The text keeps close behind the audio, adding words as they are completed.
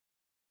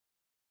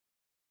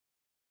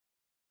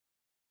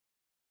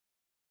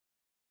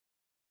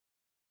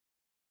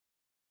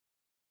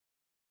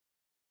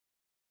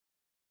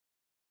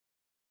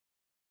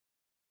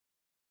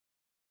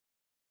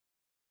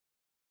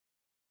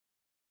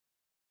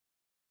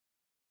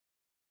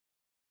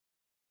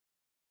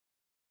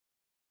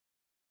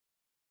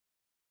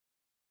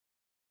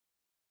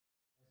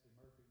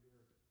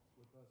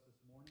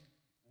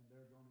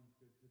they're going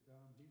to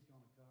come. He's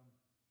going to come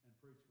and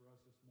preach for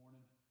us this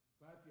morning.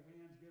 Clap your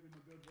hands, give him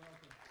a good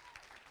welcome.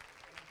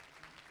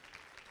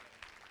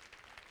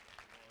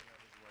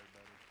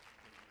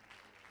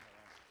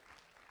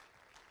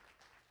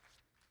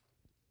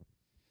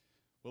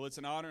 Well, it's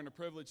an honor and a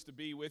privilege to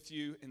be with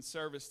you in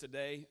service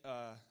today.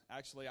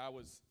 Actually, I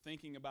was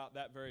thinking about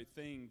that very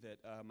thing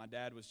that my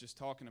dad was just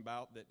talking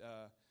about, that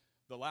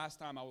the last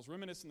time I was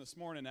reminiscing this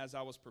morning as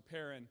I was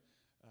preparing,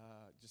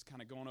 just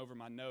kind of going over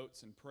my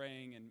notes and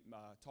praying and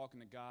talking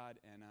to God,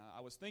 and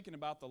I was thinking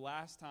about the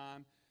last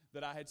time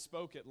that I had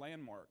spoke at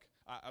Landmark.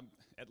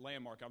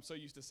 I'm so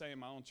used to saying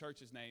my own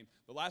church's name.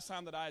 The last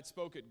time that I had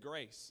spoke at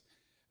Grace.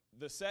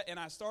 And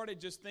I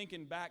started just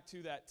thinking back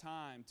to that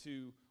time,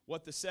 to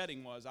what the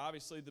setting was.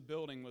 Obviously, the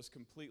building was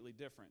completely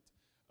different.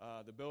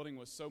 The building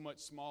was so much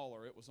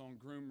smaller. It was on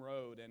Groom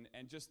Road.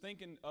 And just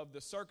thinking of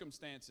the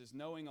circumstances,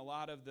 knowing a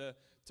lot of the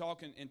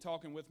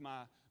talking with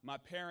my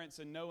parents,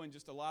 and knowing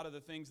just a lot of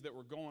the things that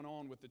were going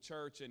on with the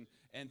church,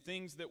 and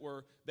things that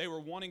they were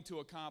wanting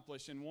to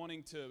accomplish, and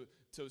wanting to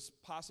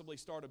possibly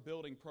start a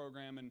building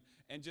program,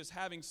 and just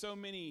having so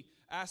many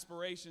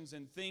aspirations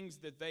and things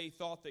that they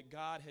thought that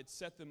God had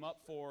set them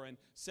up for and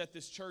set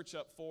this church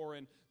up for.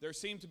 And there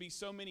seemed to be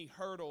so many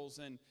hurdles,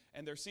 and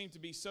there seemed to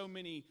be so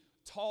many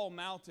tall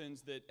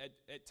mountains that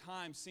at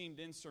times seemed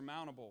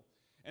insurmountable.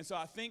 And so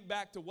I think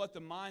back to what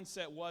the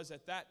mindset was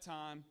at that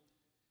time,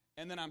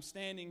 and then I'm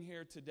standing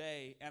here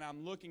today, and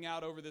I'm looking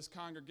out over this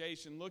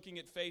congregation, looking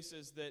at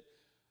faces that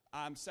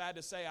I'm sad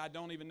to say I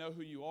don't even know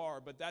who you are,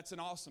 but that's an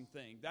awesome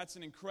thing. That's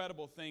an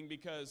incredible thing,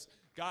 because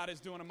God is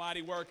doing a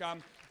mighty work.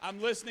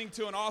 I'm listening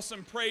to an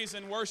awesome praise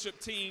and worship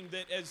team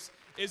that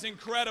is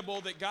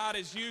incredible, that God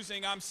is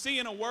using. I'm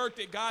seeing a work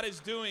that God is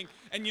doing.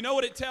 And you know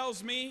what it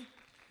tells me?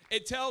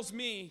 It tells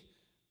me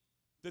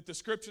that the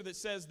scripture that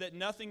says that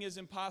nothing is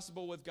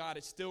impossible with God,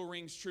 it still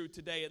rings true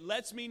today. It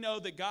lets me know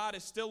that God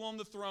is still on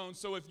the throne.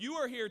 So if you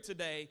are here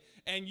today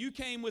and you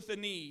came with a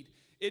need,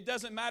 it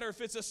doesn't matter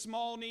if it's a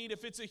small need,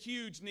 if it's a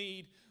huge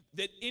need,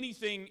 that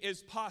anything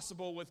is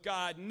possible with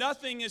God.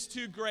 Nothing is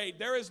too great.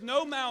 There is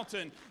no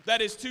mountain that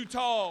is too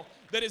tall,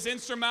 that is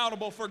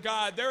insurmountable for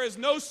God. There is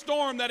no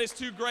storm that is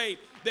too great,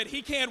 that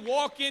He can't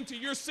walk into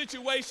your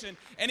situation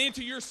and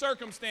into your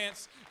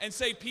circumstance and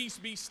say, "Peace,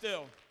 be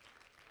still."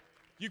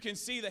 You can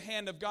see the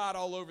hand of God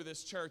all over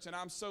this church, and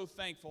I'm so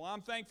thankful.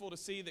 I'm thankful to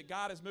see that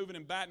God is moving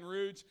in Baton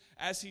Rouge.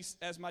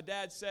 As my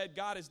dad said,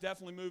 God is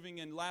definitely moving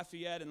in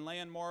Lafayette and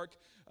Landmark.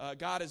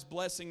 God is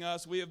blessing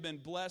us. We have been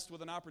blessed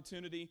with an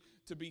opportunity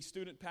to be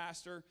student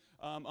pastor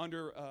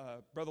under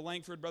Brother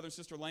Langford, Brother and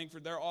Sister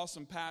Langford. They're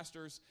awesome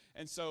pastors,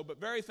 but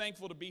very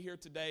thankful to be here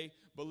today,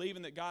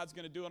 believing that God's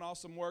going to do an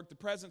awesome work. The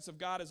presence of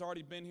God has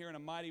already been here in a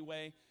mighty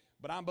way.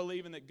 But I'm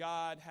believing that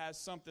God has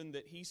something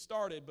that He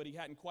started, but He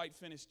hadn't quite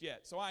finished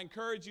yet. So I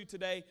encourage you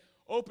today,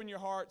 open your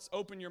hearts,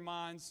 open your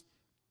minds,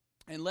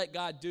 and let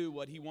God do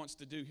what He wants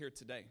to do here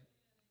today.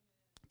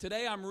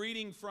 Today I'm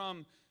reading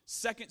from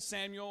 2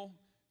 Samuel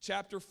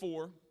chapter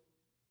 4,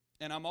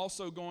 and I'm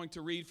also going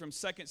to read from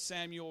 2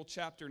 Samuel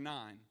chapter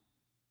 9.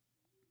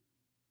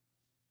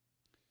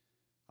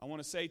 I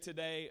want to say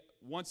today,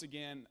 once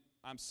again,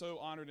 I'm so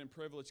honored and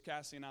privileged,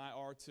 Cassie and I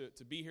are,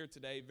 to be here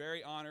today.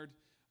 Very honored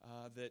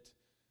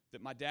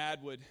that my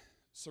dad would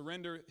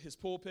surrender his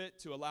pulpit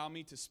to allow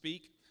me to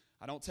speak.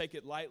 I don't take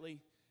it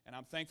lightly, and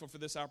I'm thankful for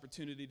this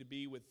opportunity to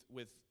be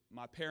with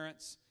my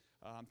parents.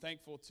 I'm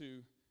thankful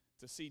to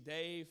see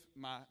Dave,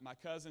 my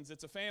cousins.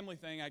 It's a family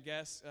thing, I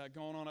guess,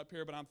 going on up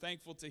here, but I'm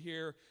thankful to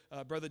hear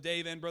Brother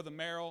Dave and Brother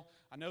Merrill.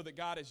 I know that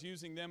God is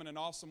using them in an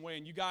awesome way,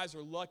 and you guys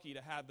are lucky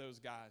to have those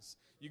guys.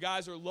 You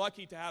guys are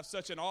lucky to have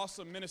such an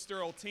awesome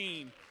ministerial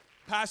team,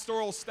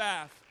 pastoral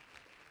staff,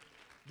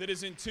 that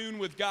is in tune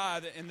with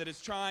God and that is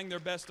trying their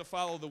best to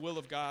follow the will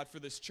of God for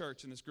this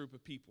church and this group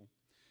of people.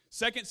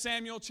 2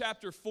 Samuel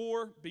chapter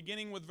 4,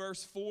 beginning with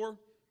verse 4,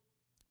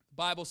 the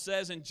Bible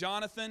says, "And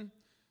Jonathan,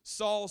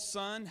 Saul's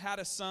son, had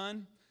a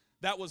son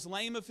that was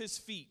lame of his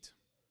feet.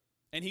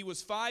 And he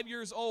was 5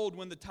 years old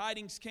when the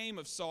tidings came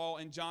of Saul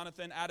and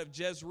Jonathan out of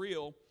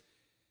Jezreel.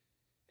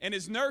 And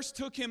his nurse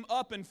took him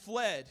up and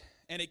fled.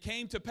 And it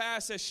came to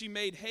pass as she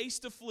made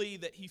haste to flee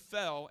that he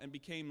fell and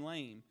became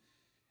lame.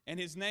 And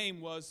his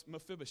name was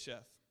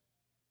Mephibosheth."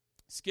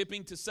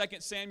 Skipping to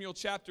 2 Samuel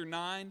chapter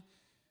 9,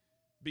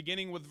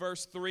 beginning with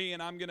verse 3,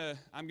 and I'm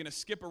gonna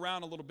skip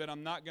around a little bit.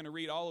 I'm not going to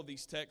read all of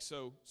these texts,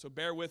 so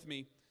bear with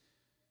me.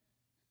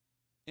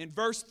 In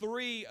verse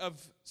 3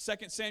 of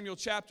 2 Samuel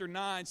chapter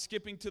 9,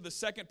 skipping to the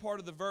second part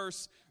of the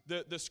verse,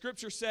 the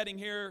scripture setting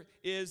here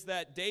is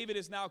that David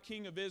is now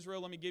king of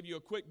Israel. Let me give you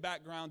a quick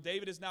background.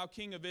 David is now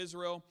king of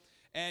Israel,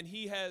 and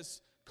he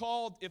has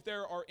called, if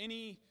there are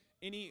any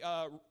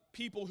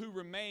people who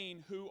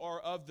remain who are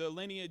of the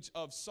lineage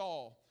of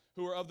Saul,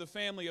 who are of the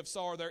family of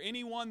Saul, are there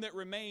anyone that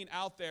remain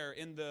out there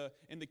in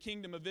the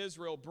kingdom of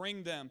Israel?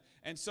 Bring them.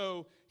 And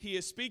so he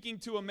is speaking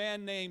to a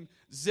man named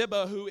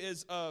Ziba, who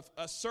is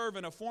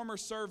a former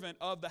servant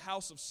of the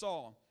house of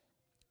Saul.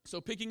 So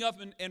picking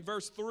up in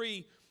verse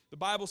 3, the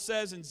Bible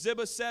says, "And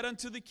Ziba said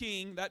unto the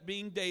king," that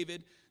being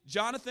David,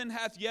 "Jonathan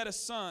hath yet a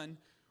son,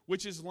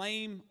 which is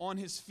lame on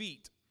his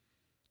feet.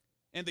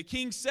 And the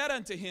king said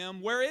unto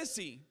him, Where is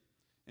he?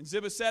 And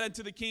Ziba said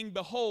unto the king,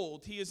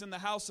 Behold, he is in the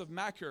house of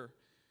Machir.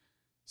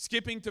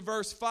 Skipping to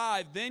verse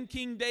 5, Then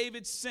King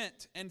David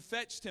sent and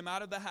fetched him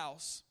out of the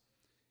house.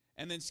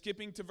 And then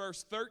skipping to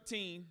verse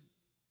 13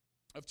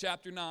 of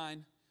chapter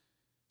 9,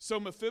 So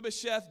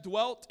Mephibosheth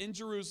dwelt in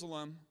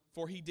Jerusalem,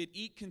 for he did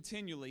eat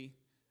continually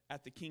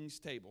at the king's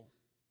table.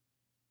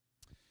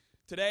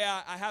 Today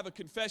I have a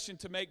confession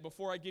to make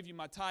before I give you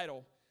my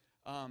title.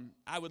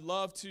 I would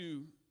love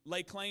to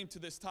lay claim to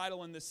this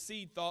title and this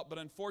seed thought, but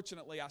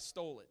unfortunately I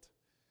stole it.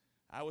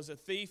 I was a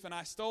thief, and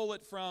I stole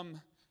it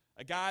from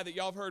a guy that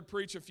y'all have heard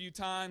preach a few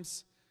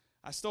times.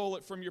 I stole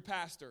it from your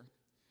pastor.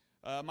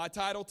 My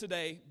title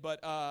today, but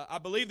I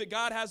believe that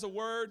God has a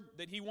word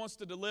that he wants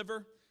to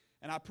deliver,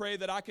 and I pray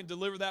that I can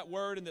deliver that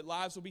word and that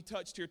lives will be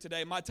touched here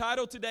today. My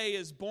title today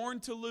is Born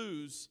to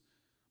Lose,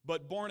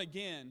 but Born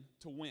Again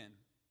to Win.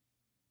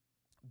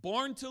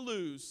 Born to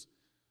lose,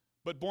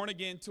 but born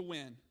again to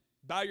win.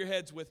 Bow your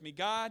heads with me.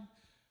 God,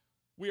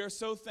 we are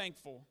so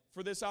thankful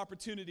for this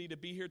opportunity to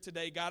be here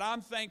today. God, I'm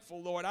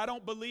thankful, Lord. I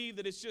don't believe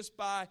that it's just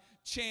by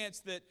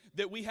chance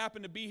that we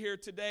happen to be here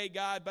today,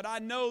 God, but I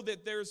know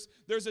that there's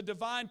a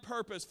divine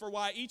purpose for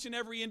why each and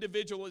every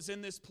individual is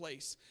in this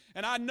place.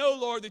 And I know,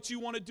 Lord, that you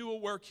want to do a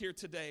work here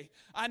today.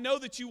 I know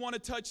that you want to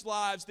touch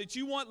lives, that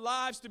you want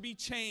lives to be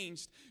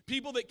changed.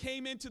 People that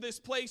came into this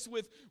place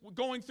with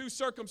going through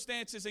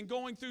circumstances and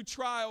going through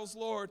trials,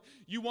 Lord,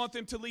 you want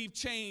them to leave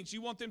changed.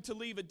 You want them to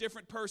leave a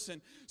different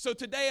person. So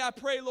today I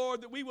pray,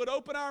 Lord, that we would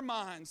open our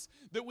minds,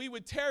 that we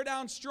would tear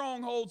down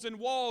strongholds and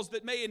walls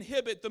that may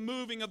inhibit the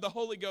moving of the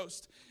Holy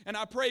Ghost. And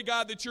I pray,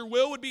 God, that your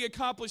will would be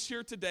accomplished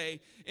here today.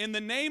 In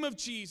the name of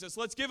Jesus,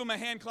 let's give him a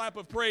hand clap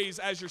of praise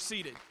as you're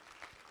seated.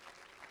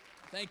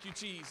 Thank you,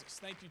 Jesus.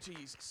 Thank you,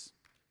 Jesus.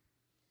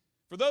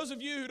 For those of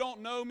you who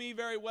don't know me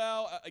very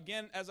well,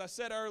 again, as I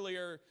said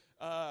earlier,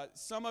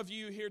 some of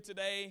you here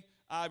today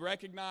I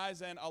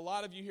recognize, and a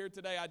lot of you here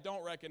today I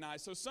don't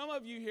recognize. So some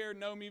of you here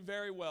know me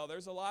very well.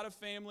 There's a lot of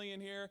family in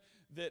here,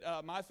 that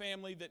my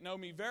family, that know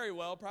me very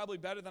well, probably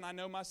better than I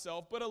know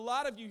myself. But a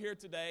lot of you here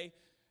today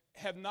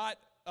have not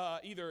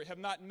either have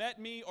not met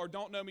me or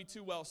don't know me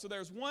too well. So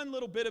there's one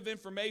little bit of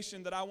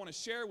information that I want to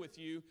share with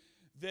you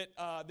that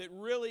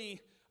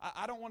really,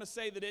 I don't want to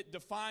say that it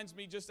defines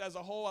me just as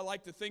a whole. I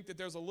like to think that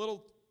there's a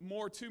little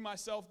more to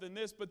myself than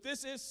this, but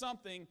this is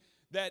something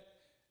that,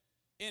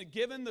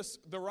 given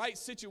the right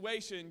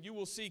situation, you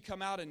will see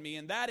come out in me,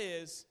 and that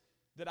is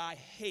that I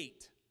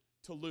hate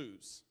to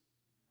lose.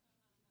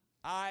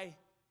 I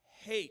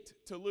hate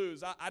to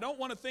lose. I don't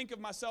want to think of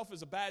myself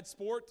as a bad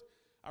sport.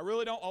 I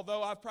really don't,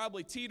 although I've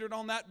probably teetered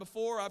on that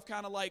before. I've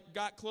kind of like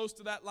got close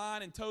to that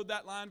line and towed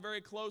that line very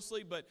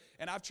closely,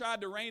 and I've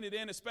tried to rein it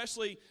in,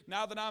 especially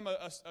now that I'm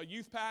a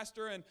youth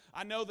pastor, and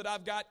I know that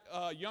I've got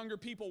younger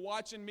people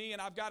watching me,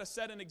 and I've got to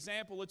set an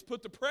example. It's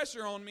put the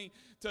pressure on me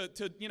to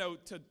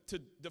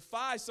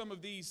defy some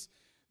of these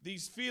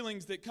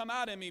feelings that come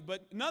out in me.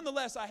 But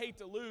nonetheless, I hate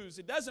to lose.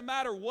 It doesn't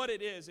matter what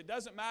it is. It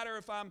doesn't matter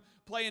if I'm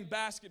playing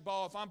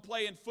basketball, if I'm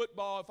playing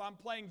football, if I'm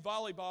playing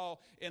volleyball.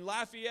 In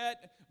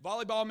Lafayette,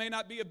 volleyball may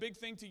not be a big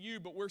thing to you,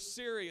 but we're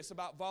serious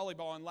about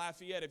volleyball in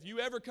Lafayette. If you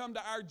ever come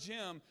to our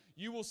gym,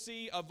 you will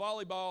see a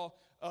volleyball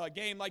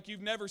game like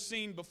you've never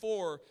seen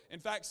before. In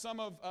fact, some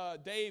of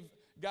Dave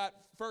got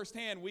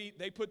firsthand.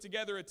 They put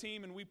together a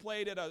team, and we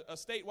played at a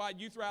statewide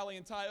youth rally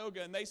in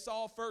Tioga, and they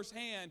saw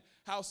firsthand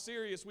how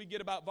serious we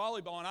get about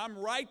volleyball. And I'm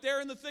right there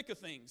in the thick of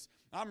things.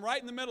 I'm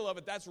right in the middle of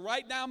it. That's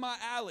right down my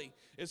alley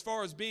as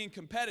far as being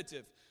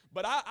competitive.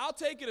 But I'll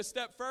take it a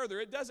step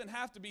further. It doesn't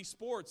have to be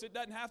sports. It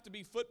doesn't have to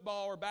be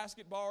football or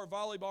basketball or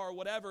volleyball or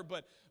whatever.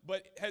 But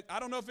I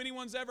don't know if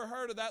anyone's ever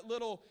heard of that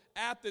little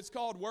app that's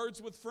called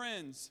Words with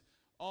Friends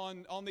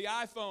on the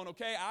iPhone,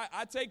 okay?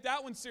 I take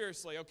that one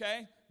seriously,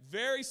 okay?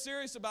 Very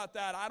serious about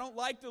that. I don't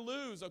like to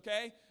lose,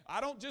 okay?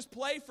 I don't just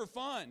play for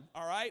fun,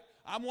 all right?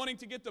 I'm wanting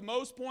to get the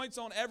most points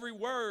on every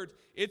word.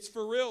 It's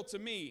for real to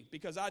me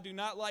because I do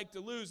not like to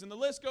lose. And the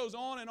list goes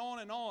on and on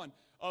and on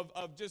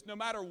of just no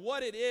matter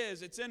what it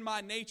is, it's in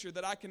my nature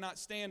that I cannot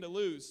stand to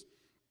lose.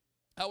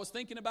 I was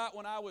thinking about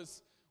when I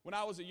was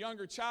a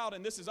younger child,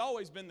 and this has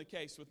always been the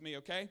case with me,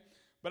 okay?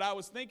 But I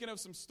was thinking of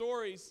some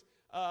stories.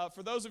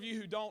 For those of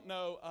you who don't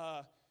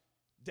know,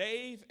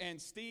 Dave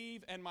and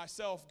Steve and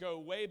myself go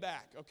way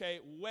back, okay?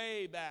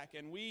 Way back.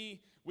 And we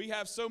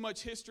have so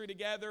much history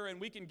together, and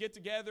we can get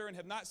together and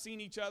have not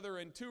seen each other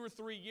in 2 or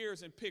 3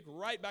 years and pick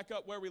right back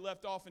up where we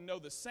left off and know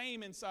the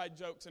same inside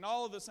jokes and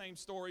all of the same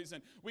stories.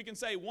 And we can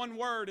say one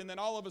word, and then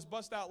all of us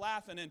bust out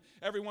laughing, and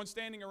everyone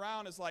standing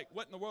around is like,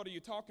 what in the world are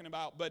you talking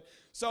about? But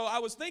so I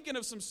was thinking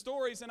of some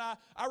stories, and I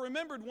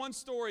remembered one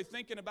story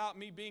thinking about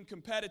me being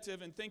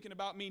competitive and thinking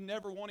about me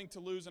never wanting to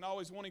lose and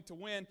always wanting to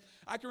win.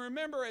 I can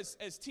remember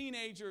as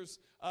teenagers,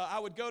 I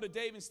would go to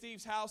Dave and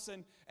Steve's house,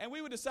 and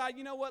we would decide,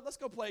 you know what, let's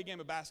go play a game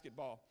of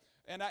basketball.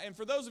 And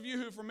for those of you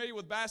who are familiar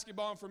with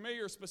basketball and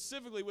familiar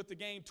specifically with the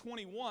game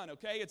 21,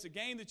 okay, it's a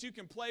game that you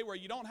can play where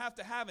you don't have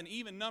to have an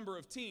even number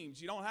of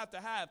teams. You don't have to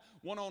have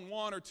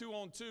 1-on-1 or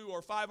 2-on-2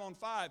 or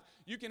 5-on-5.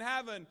 You can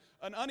have an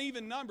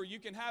uneven number. You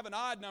can have an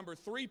odd number.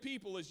 3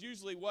 people is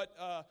usually what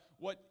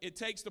it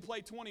takes to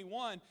play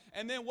 21.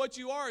 And then what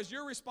you are is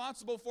you're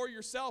responsible for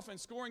yourself and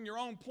scoring your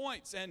own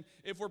points. And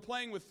if we're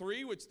playing with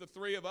 3, which the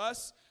 3 of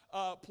us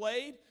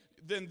played,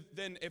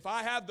 then if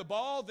I have the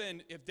ball,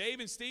 then if Dave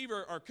and Steve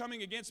are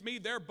coming against me,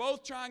 they're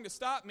both trying to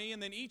stop me,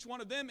 and then each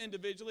one of them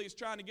individually is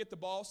trying to get the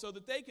ball so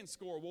that they can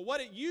score. Well, what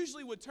it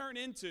usually would turn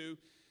into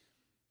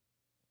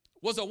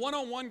was a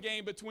one-on-one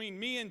game between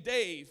me and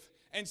Dave,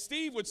 and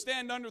Steve would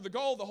stand under the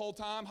goal the whole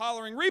time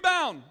hollering,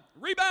 "Rebound!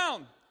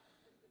 Rebound!"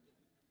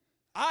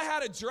 I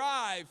had a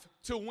drive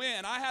to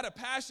win. I had a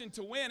passion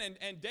to win,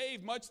 and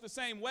Dave, much the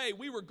same way.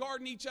 We were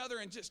guarding each other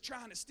and just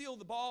trying to steal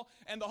the ball,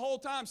 and the whole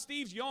time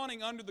Steve's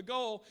yawning under the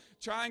goal,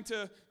 trying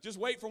to just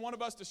wait for one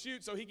of us to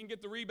shoot so he can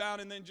get the rebound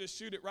and then just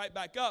shoot it right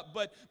back up.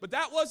 But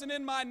that wasn't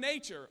in my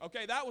nature,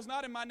 okay? That was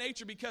not in my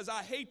nature because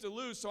I hate to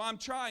lose, so I'm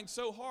trying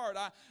so hard.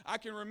 I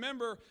can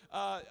remember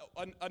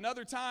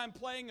another time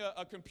playing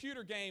a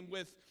computer game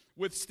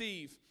with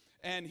Steve.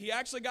 And he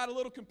actually got a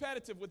little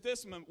competitive with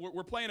this one.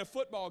 We're playing a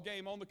football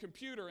game on the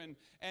computer,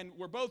 and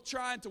we're both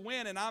trying to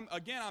win. And I'm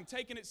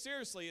taking it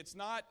seriously.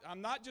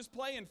 I'm not just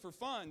playing for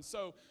fun.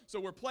 So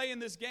we're playing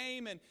this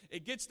game, and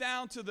it gets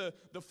down to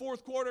the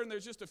fourth quarter, and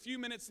there's just a few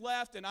minutes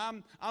left, and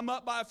I'm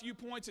up by a few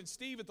points. And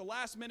Steve at the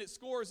last minute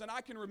scores, and I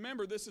can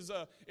remember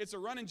it's a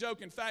running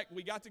joke. In fact,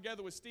 we got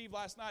together with Steve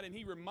last night, and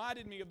he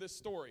reminded me of this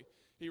story.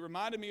 He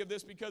reminded me of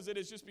this because it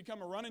has just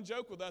become a running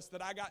joke with us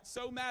that I got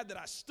so mad that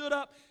I stood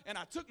up and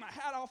I took my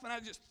hat off and I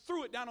just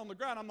threw it down on the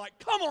ground. I'm like,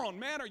 "Come on,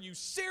 man, are you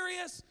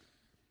serious?"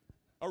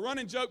 A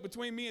running joke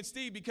between me and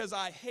Steve because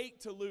I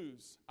hate to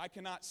lose. I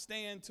cannot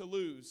stand to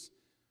lose.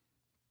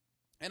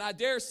 And I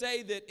dare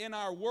say that in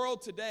our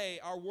world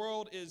today, our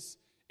world is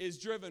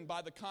driven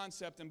by the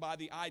concept and by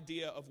the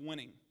idea of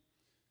winning.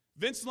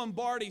 Vince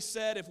Lombardi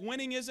said, "If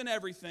winning isn't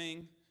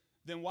everything,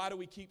 then why do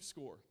we keep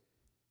score?"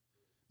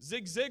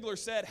 Zig Ziglar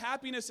said,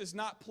 "Happiness is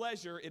not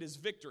pleasure, it is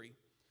victory."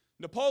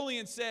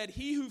 Napoleon said,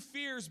 "He who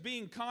fears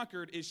being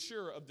conquered is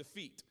sure of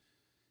defeat."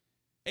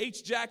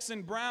 H.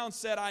 Jackson Brown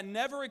said, "I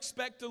never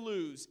expect to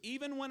lose.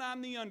 Even when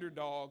I'm the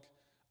underdog,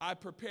 I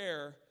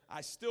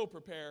still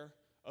prepare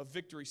a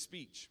victory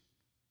speech."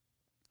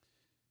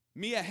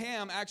 Mia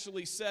Hamm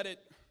actually said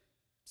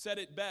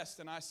it best,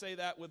 and I say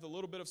that with a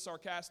little bit of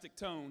sarcastic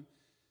tone.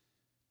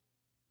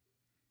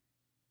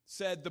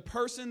 Said, "The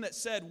person that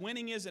said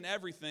winning isn't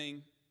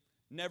everything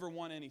never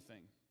won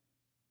anything."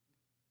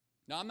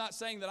 Now, I'm not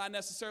saying that I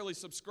necessarily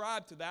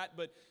subscribe to that,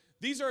 but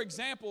these are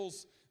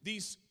examples,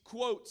 these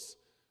quotes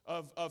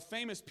of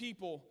famous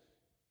people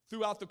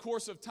throughout the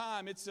course of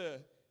time. It's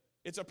a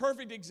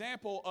perfect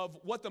example of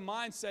what the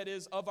mindset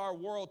is of our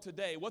world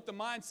today, what the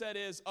mindset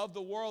is of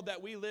the world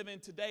that we live in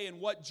today, and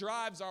what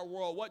drives our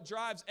world, what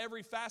drives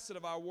every facet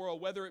of our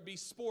world, whether it be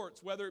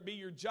sports, whether it be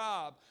your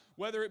job,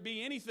 whether it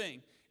be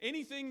anything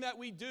that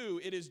we do,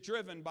 it is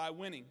driven by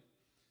winning.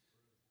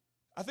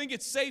 I think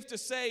it's safe to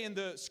say in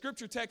the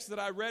scripture text that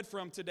I read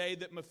from today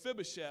that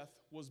Mephibosheth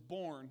was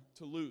born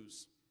to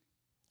lose.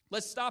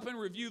 Let's stop and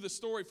review the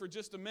story for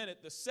just a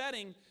minute. The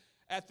setting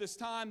at this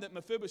time that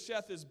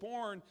Mephibosheth is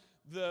born,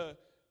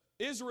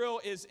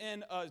 Israel is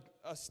in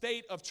a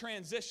state of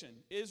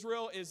transition.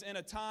 Israel is in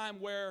a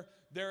time where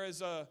there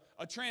is a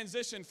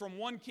transition from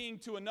one king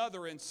to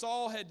another, and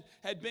Saul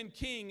had been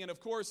king, and of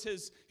course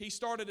he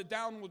started a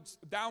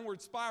downward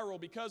spiral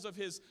because of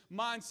his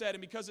mindset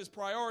and because his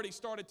priorities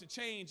started to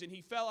change, and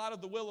he fell out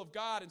of the will of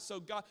God, and so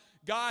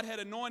God had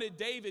anointed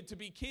David to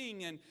be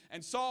king,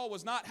 and Saul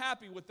was not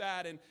happy with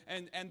that,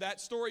 and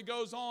that story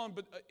goes on,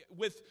 but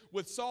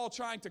with Saul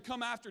trying to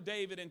come after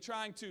David and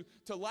trying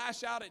to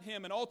lash out at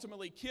him and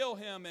ultimately kill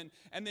him,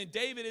 and then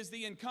David is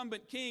the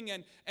incumbent king,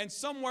 and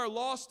somewhere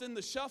lost in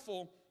the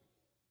shuffle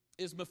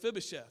is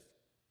Mephibosheth.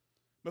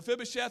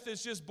 Mephibosheth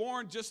is just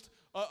born just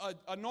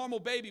a normal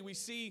baby. We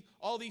see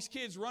all these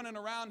kids running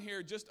around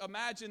here. Just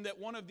imagine that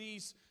one of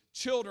these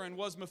children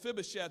was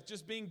Mephibosheth,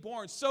 just being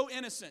born so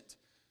innocent,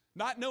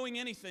 not knowing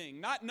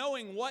anything, not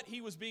knowing what he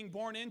was being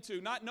born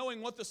into, not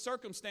knowing what the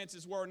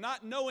circumstances were,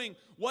 not knowing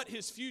what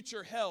his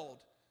future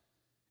held.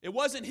 It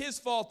wasn't his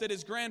fault that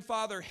his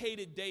grandfather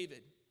hated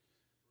David.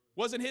 It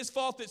wasn't his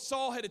fault that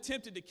Saul had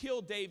attempted to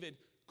kill David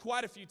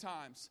quite a few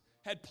times,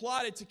 had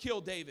plotted to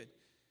kill David.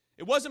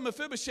 It wasn't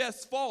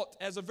Mephibosheth's fault.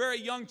 As a very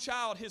young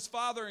child, his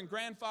father and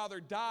grandfather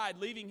died,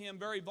 leaving him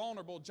very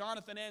vulnerable.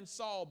 Jonathan and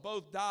Saul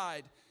both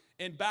died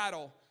in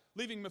battle,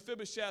 leaving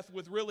Mephibosheth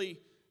with really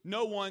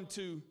no one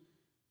to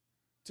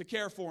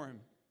care for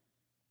him.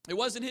 It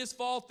wasn't his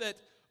fault that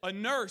a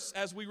nurse,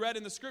 as we read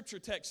in the scripture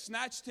text,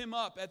 snatched him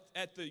up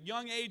at the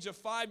young age of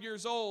 5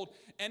 years old,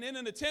 and in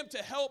an attempt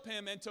to help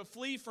him and to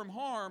flee from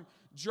harm,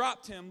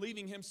 dropped him,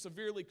 leaving him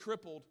severely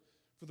crippled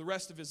for the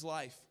rest of his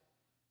life.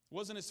 It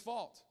wasn't his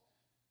fault.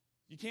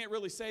 You can't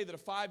really say that a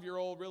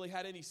 5-year-old really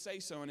had any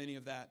say-so in any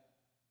of that.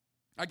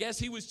 I guess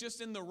he was just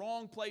in the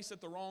wrong place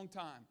at the wrong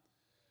time.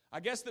 I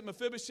guess that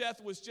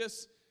Mephibosheth was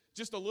just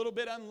a little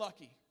bit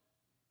unlucky.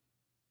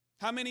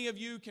 How many of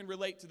you can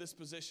relate to this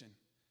position?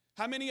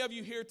 How many of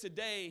you here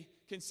today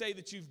can say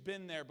that you've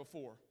been there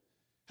before?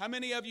 How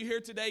many of you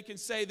here today can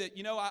say that,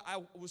 I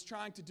was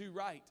trying to do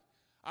right.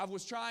 I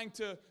was trying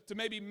to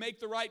maybe make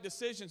the right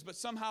decisions, but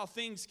somehow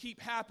things keep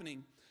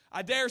happening.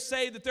 I dare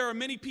say that there are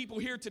many people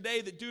here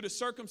today that due to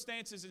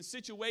circumstances and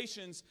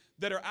situations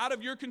that are out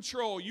of your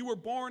control, you were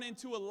born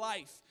into a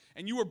life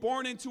and you were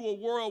born into a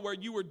world where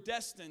you were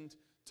destined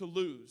to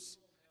lose.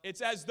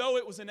 It's as though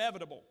it was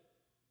inevitable.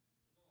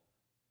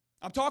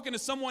 I'm talking to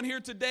someone here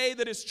today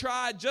that has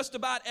tried just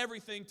about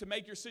everything to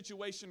make your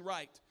situation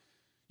right.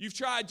 You've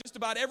tried just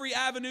about every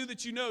avenue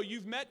that you know.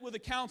 You've met with a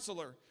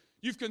counselor.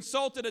 You've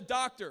consulted a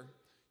doctor.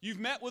 You've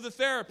met with a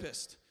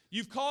therapist.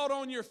 You've called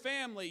on your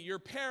family, your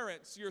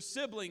parents, your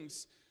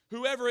siblings,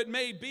 whoever it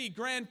may be,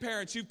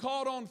 grandparents. You've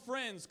called on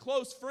friends,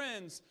 close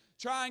friends,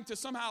 trying to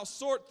somehow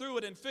sort through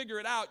it and figure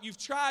it out. You've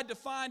tried to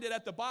find it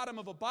at the bottom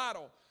of a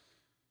bottle.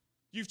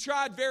 You've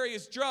tried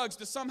various drugs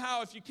to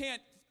somehow, if you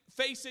can't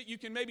face it, you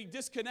can maybe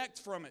disconnect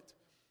from it.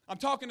 I'm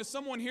talking to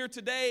someone here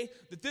today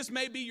that this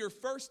may be your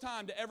first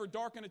time to ever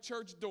darken a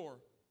church door.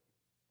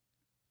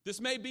 This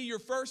may be your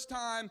first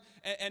time,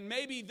 and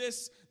maybe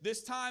this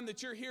time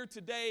that you're here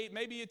today,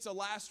 maybe it's a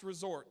last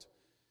resort.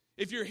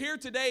 If you're here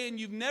today and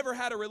you've never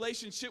had a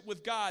relationship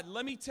with God,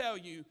 let me tell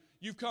you,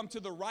 you've come to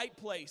the right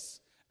place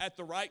at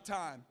the right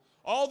time.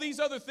 All these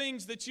other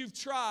things that you've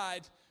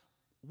tried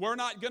were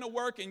not going to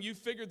work, and you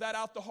figured that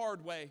out the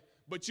hard way,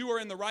 but you are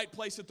in the right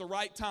place at the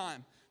right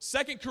time.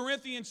 2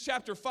 Corinthians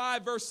chapter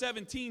 5, verse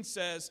 17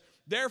 says,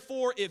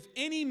 "Therefore, if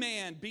any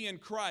man be in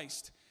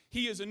Christ,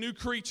 he is a new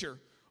creature.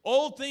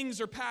 Old things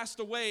are passed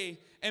away,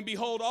 and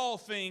behold, all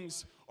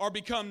things are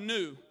become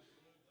new."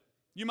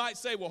 You might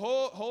say, well,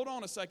 hold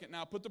on a second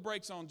now. Put the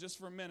brakes on just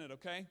for a minute,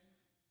 okay?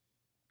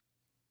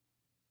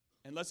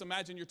 And let's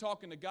imagine you're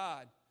talking to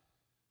God.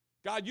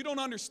 God, you don't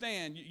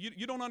understand.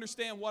 You don't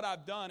understand what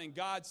I've done. And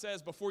God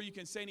says, before you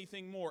can say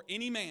anything more,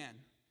 any man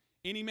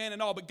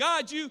and all. But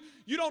God, you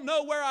don't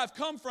know where I've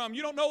come from.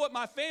 You don't know what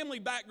my family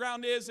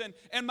background is.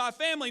 And my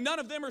family, none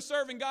of them are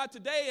serving God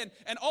today.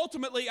 And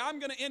ultimately, I'm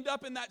going to end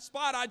up in that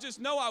spot. I just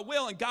know I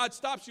will. And God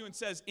stops you and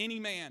says, any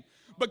man.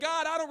 But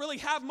God, I don't really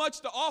have much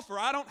to offer.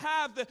 I don't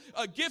have the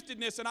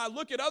giftedness. And I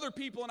look at other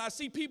people and I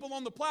see people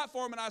on the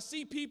platform and I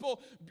see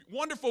people,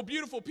 wonderful,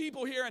 beautiful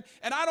people here.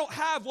 And I don't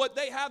have what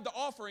they have to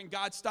offer. And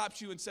God stops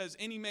you and says,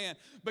 any man.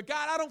 But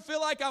God, I don't feel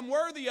like I'm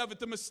worthy of it.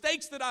 The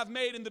mistakes that I've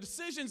made and the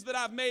decisions that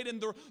I've made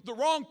and the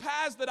wrong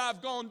paths that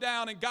I've gone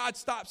down. And God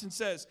stops and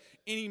says,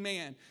 any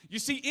man. You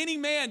see, any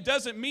man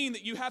doesn't mean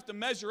that you have to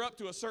measure up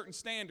to a certain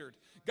standard.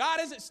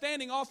 God isn't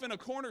standing off in a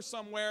corner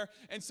somewhere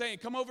and saying,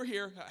 come over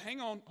here, hang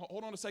on,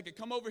 hold on a second,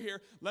 come over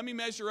here, let me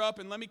measure up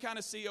and let me kind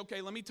of see, okay,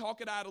 let me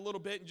talk it out a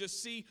little bit and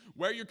just see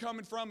where you're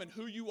coming from and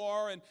who you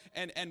are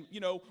and you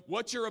know,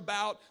 what you're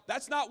about.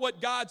 That's not what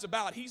God's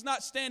about. He's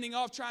not standing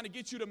off trying to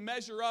get you to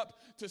measure up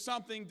to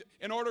something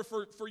in order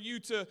for you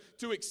to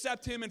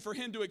accept Him and for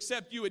Him to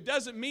accept you. It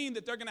doesn't mean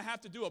that they're going to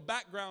have to do a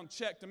background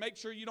check to make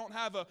sure you don't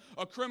have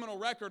a criminal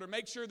record or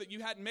make sure that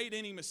you hadn't made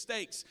any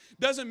mistakes.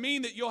 Doesn't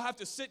mean that you'll have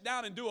to sit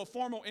down and do a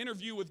formal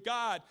interview with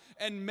God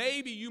and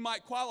maybe you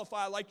might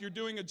qualify like you're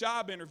doing a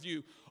job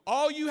interview.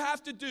 All you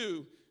have to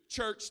do,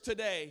 church,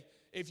 today,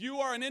 if you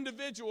are an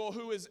individual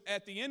who is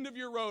at the end of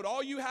your road,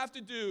 all you have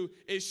to do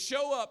is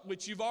show up,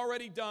 which you've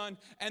already done,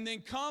 and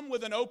then come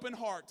with an open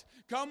heart,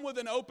 come with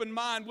an open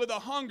mind, with a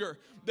hunger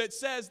that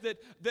says that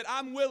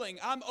I'm willing,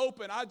 I'm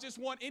open, I just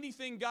want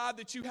anything, God,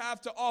 that you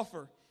have to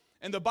offer.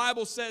 And the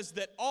Bible says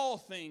that all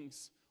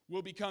things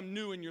will become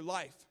new in your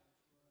life.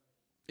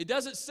 It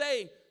doesn't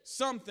say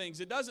some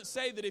things. It doesn't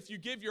say that if you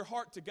give your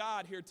heart to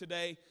God here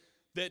today,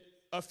 that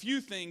a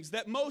few things,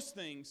 that most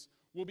things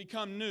will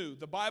become new.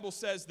 The Bible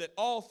says that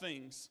all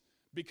things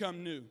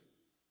become new.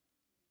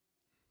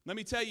 Let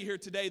me tell you here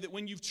today that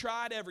when you've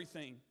tried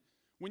everything,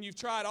 when you've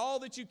tried all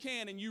that you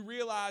can and you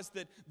realize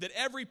that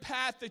every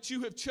path that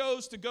you have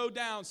chose to go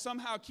down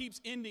somehow keeps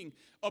ending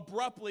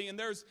abruptly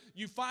and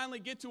you finally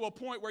get to a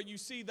point where you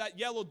see that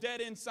yellow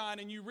dead end sign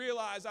and you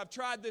realize I've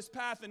tried this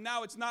path and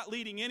now it's not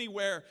leading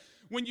anywhere.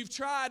 When you've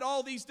tried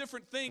all these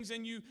different things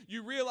and you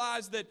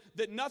realize that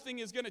nothing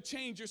is going to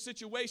change your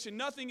situation,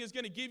 nothing is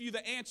going to give you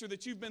the answer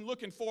that you've been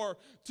looking for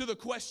to the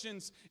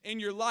questions in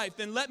your life,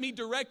 then let me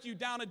direct you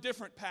down a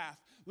different path.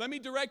 Let me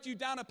direct you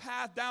down a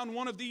path, down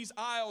one of these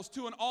aisles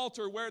to an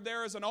altar where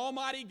there is an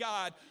almighty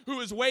God who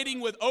is waiting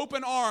with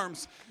open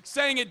arms,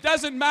 saying it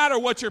doesn't matter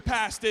what your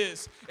past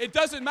is. It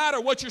doesn't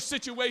matter what your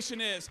situation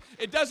is.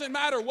 It doesn't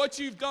matter what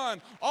you've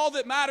done. All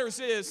that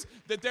matters is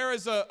that there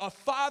is a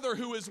Father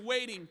who is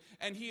waiting,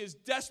 and He is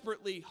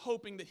desperately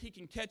hoping that He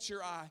can catch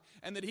your eye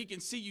and that He can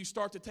see you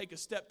start to take a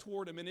step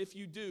toward Him. And if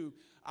you do,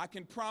 I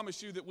can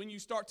promise you that when you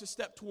start to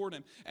step toward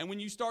Him and when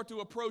you start to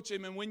approach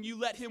Him and when you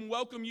let Him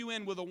welcome you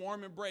in with a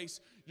warm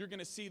embrace, you're going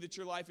to see that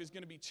your life is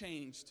going to be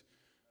changed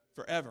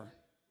forever.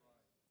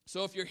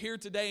 So if you're here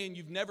today and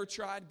you've never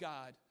tried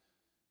God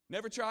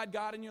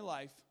in your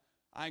life,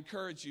 I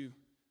encourage you,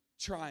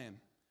 try Him.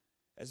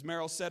 As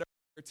Merrill said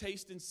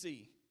taste and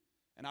see.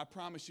 And I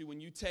promise you, when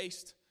you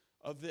taste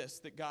of this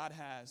that God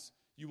has,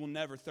 you will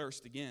never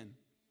thirst again.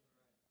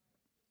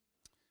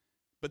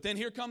 But then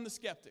here come the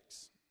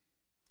skeptics.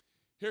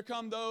 Here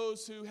come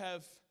those who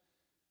have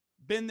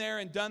been there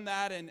and done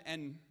that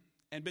and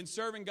been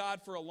serving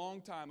God for a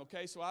long time,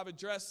 okay? So I've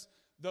addressed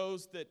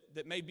those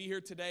that may be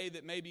here today,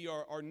 that maybe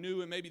are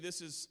new, and maybe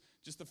this is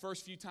just the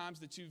first few times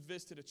that you've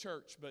visited a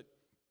church. But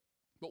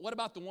what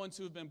about the ones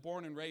who have been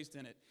born and raised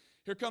in it?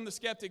 Here come the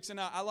skeptics, and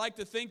I like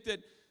to think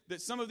that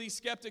some of these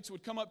skeptics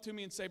would come up to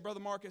me and say, Brother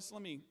Marcus,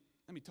 let me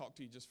talk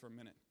to you just for a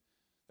minute.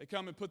 They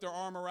come and put their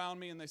arm around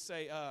me and they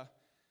say,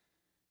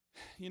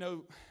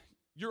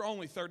 you're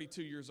only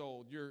 32 years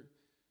old. You're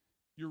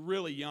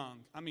really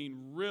young. I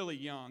mean, really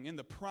young. In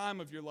the prime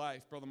of your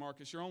life, Brother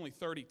Marcus, you're only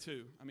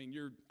 32. I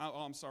mean,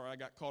 I'm sorry, I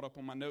got caught up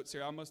on my notes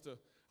here.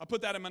 I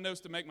put that in my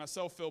notes to make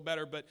myself feel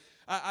better. But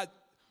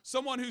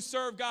someone who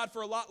served God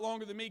for a lot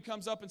longer than me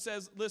comes up and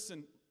says,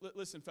 listen,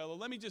 fellow,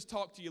 let me just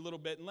talk to you a little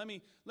bit, and let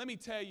me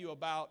tell you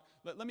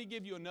let me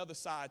give you another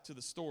side to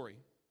the story.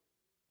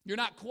 You're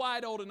not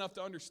quite old enough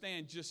to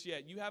understand just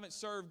yet. You haven't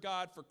served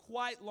God for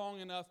quite long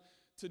enough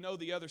to know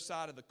the other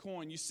side of the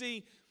coin. You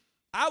see,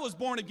 I was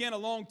born again a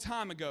long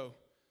time ago.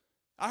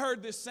 I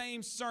heard this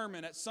same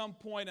sermon at some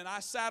point, and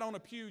I sat on a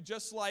pew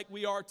just like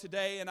we are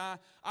today, and I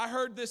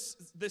heard this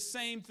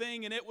same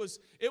thing, and it was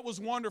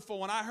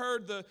wonderful. And I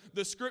heard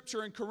the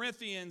scripture in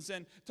Corinthians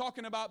and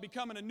talking about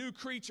becoming a new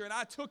creature, and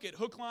I took it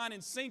hook, line,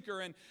 and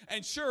sinker,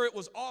 and sure, it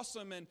was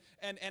awesome, and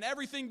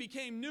everything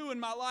became new in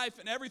my life,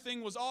 and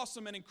everything was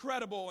awesome and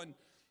incredible, and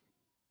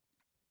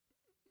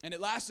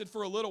it lasted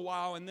for a little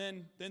while, and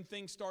then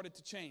things started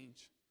to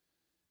change.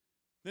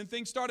 Then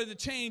things started to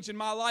change in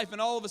my life, and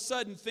all of a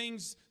sudden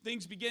things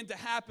began to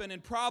happen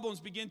and problems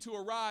began to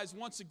arise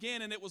once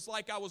again, and it was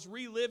like I was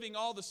reliving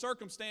all the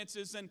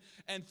circumstances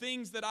and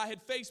things that I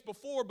had faced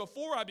before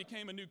I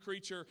became a new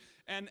creature,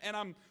 and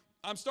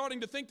I'm starting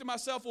to think to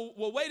myself,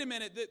 well, wait a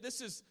minute,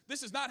 this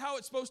is not how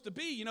it's supposed to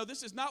be.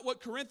 This is not what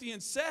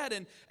Corinthians said,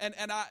 and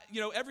I,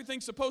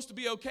 everything's supposed to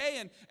be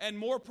okay, and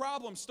more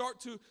problems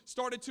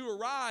started to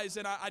arise,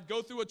 and I'd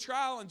go through a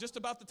trial, and just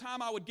about the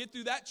time I would get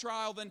through that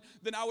trial,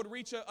 then I would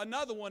reach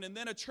another one, and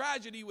then a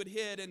tragedy would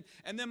hit,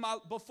 and then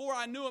before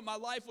I knew it, my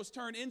life was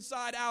turned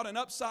inside out and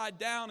upside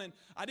down, and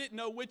I didn't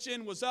know which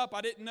end was up.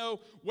 I didn't know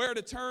where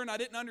to turn. I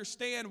didn't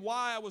understand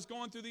why I was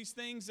going through these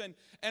things,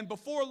 and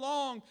before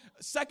long,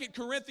 2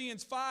 Corinthians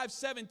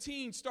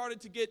 5:17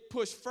 started to get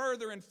pushed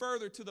further and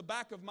further to the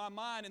back of my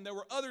mind, and there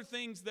were other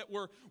things that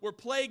were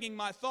plaguing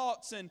my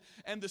thoughts, and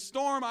the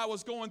storm I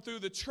was going through,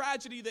 the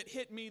tragedy that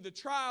hit me, the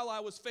trial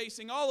I was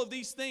facing, all of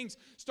these things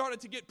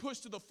started to get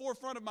pushed to the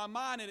forefront of my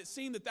mind, and it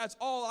seemed that that's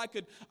all I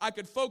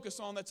could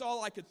focus on, that's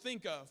all I could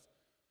think of.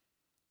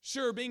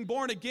 Sure, being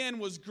born again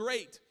was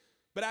great,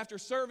 but after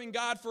serving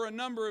God for a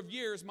number of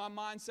years, my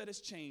mindset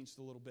has changed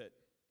a little bit.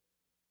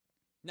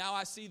 Now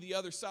I see the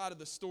other side of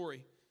the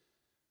story.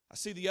 I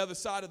see the other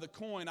side of the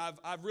coin.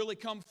 I've really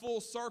come full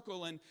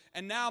circle, and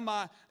now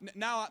my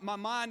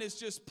mind is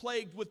just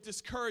plagued with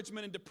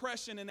discouragement and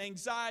depression and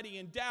anxiety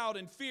and doubt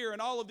and fear,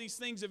 and all of these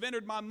things have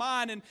entered my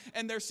mind,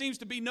 and there seems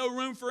to be no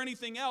room for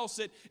anything else.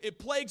 It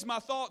plagues my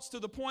thoughts to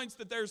the points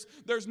that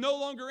there's no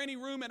longer any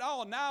room at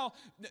all. Now,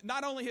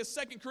 not only has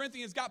 2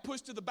 Corinthians got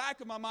pushed to the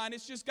back of my mind,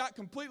 it's just got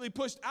completely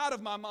pushed out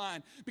of my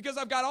mind because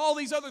I've got all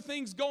these other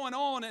things going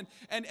on,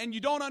 and you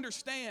don't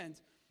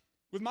understand.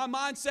 With my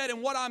mindset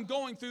and what I'm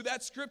going through,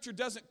 that scripture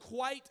doesn't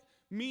quite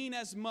mean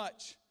as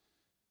much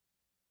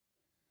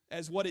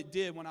as what it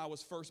did when I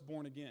was first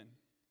born again.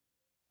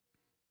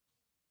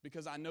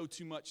 Because I know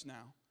too much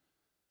now.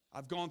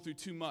 I've gone through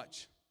too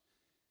much.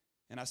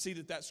 And I see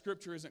that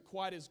scripture isn't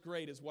quite as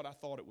great as what I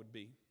thought it would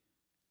be.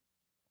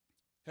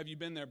 Have you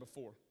been there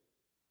before?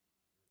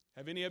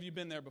 Have any of you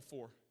been there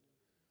before?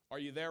 Are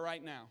you there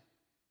right now?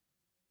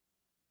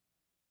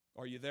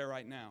 Are you there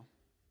right now?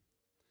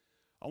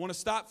 I want to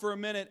stop for a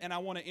minute, and I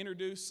want to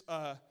introduce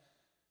a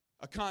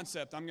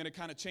concept. I'm going to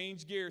kind of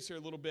change gears here a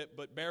little bit,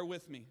 but bear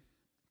with me.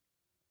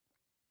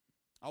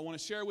 I want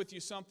to share with you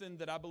something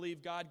that I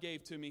believe God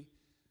gave to me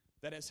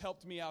that has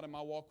helped me out in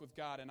my walk with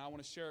God, and I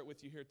want to share it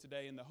with you here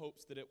today in the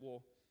hopes that it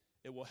will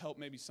help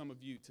maybe some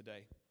of you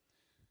today.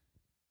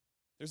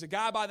 There's a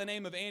guy by the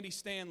name of Andy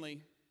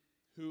Stanley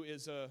who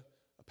is a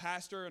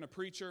pastor and a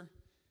preacher.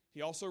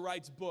 He also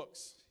writes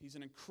books. He's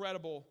an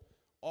incredible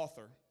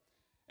author.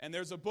 And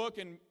there's a book,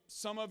 and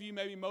some of you,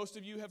 maybe most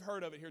of you, have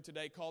heard of it here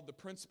today, called The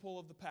Principle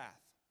of the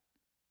Path.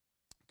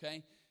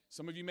 Okay?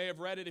 Some of you may have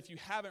read it. If you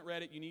haven't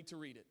read it, you need to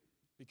read it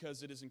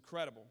because it is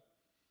incredible.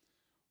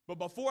 But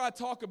before I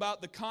talk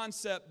about the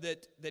concept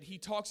that he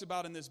talks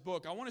about in this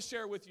book, I want to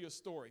share with you a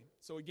story.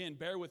 So again,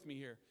 bear with me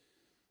here.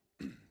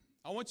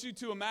 I want you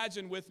to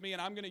imagine with me,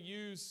 and I'm going to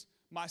use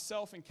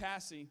myself and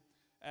Cassie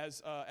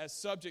as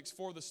subjects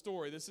for the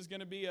story. This is going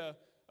to be a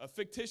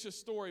fictitious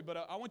story, but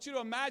I want you to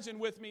imagine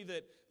with me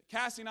that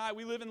Cassie and I,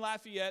 we live in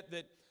Lafayette,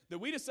 that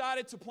we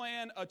decided to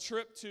plan a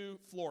trip to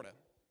Florida.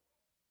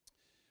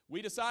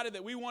 we decided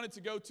that we wanted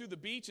to go to the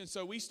beach, and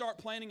so we start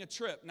planning a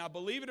trip. Now,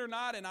 believe it or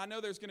not, and I know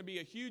there's going to be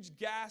a huge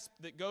gasp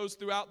that goes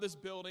throughout this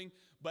building,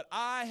 but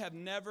I have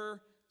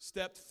never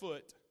stepped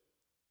foot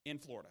in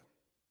Florida.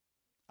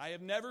 I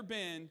have never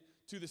been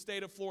to the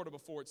state of Florida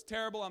before. It's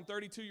terrible. I'm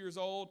 32 years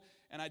old,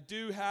 and I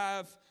do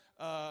have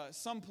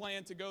some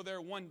plan to go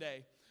there one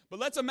day. But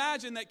let's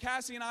imagine that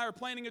Cassie and I are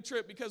planning a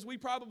trip, because we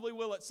probably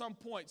will at some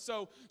point.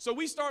 So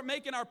we start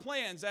making our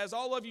plans, as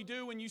all of you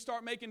do when you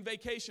start making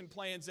vacation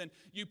plans. And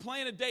you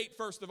plan a date,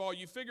 first of all.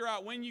 You figure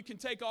out when you can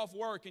take off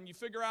work, and you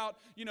figure out,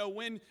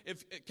 when,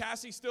 if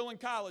Cassie's still in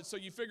college, so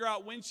you figure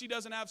out when she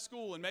doesn't have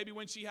school, and maybe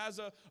when she has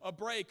a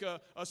break, a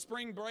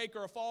spring break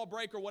or a fall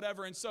break or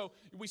whatever. And so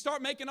we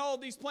start making all of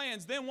these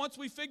plans. Then once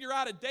we figure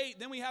out a date,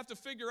 then we have to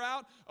figure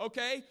out,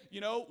 okay,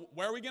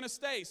 where are we going to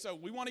stay? So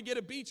we want to get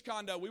a beach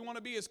condo. We want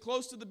to be as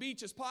close to the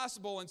beach as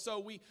possible. And so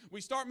we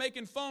start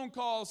making phone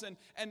calls and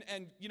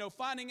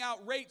finding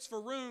out rates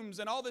for rooms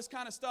and all this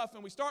kind of stuff.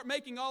 And we start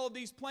making all of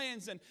these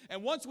plans.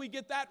 And once we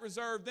get that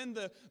reserved, then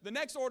the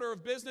next order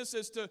of business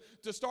is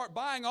to start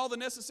buying all the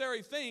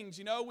necessary things.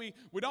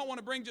 We don't want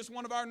to bring just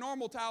one of our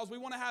normal towels. We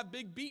want to have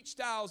big beach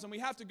towels, and we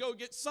have to go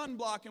get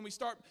sunblock, and we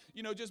start,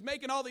 just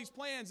making all these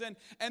plans.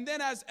 And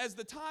then as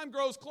the time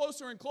grows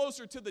closer and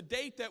closer to the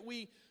date that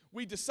we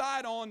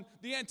decide on,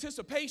 the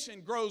anticipation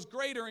grows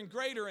greater and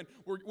greater, and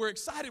we're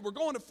excited. We're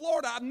going to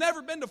Florida. I've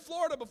never been to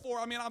Florida before.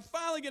 I mean, I'm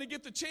finally going to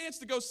get the chance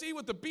to go see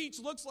what the beach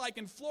looks like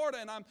in Florida,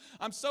 and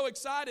I'm so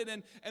excited.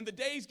 And the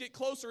days get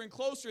closer and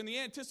closer, and the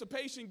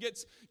anticipation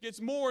gets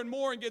more and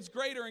more and gets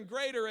greater and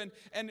greater,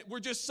 and we're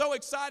just so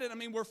excited. I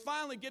mean, we're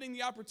finally getting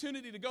the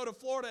opportunity to go to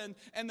Florida,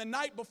 and the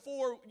night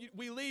before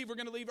we leave, we're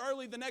going to leave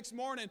early the next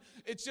morning.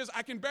 It's just,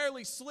 I can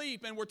barely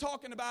sleep, and we're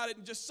talking about it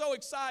and just so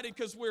excited,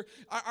 because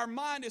our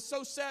mind is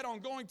so set on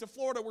going to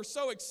Florida. We're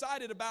so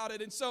excited about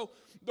it. And so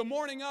the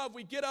morning of,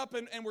 we get up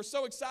and we're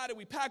so excited.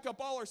 We pack up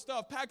all our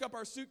stuff, pack up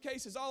our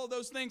suitcases, all of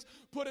those things,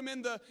 put them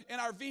in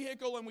our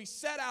vehicle, and we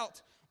set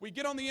out. We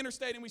get on the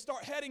interstate and we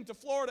start heading to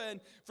Florida.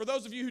 And for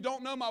those of you who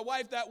don't know my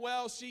wife that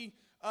well,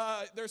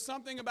 there's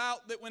something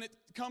about that when it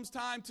comes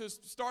time to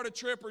start a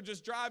trip or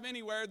just drive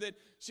anywhere, that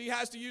she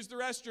has to use the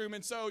restroom.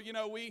 And so,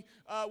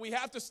 we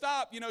have to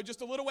stop, just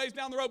a little ways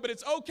down the road. But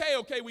it's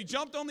okay. We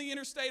jumped on the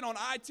interstate on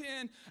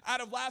I-10 out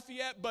of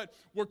Lafayette, but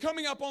we're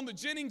coming up on the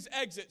Jennings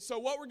exit. So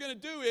what we're going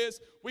to do is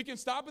we can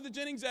stop at the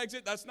Jennings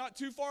exit. That's not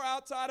too far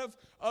outside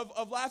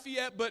of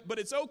Lafayette, but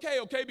it's okay,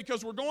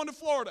 because we're going to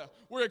Florida.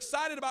 We're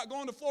excited about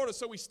going to Florida.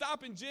 So we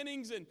stop in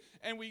Jennings,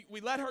 and we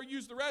let her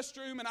use the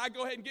restroom, and I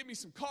go ahead and get me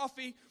some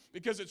coffee,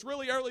 because it's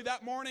really early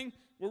that morning.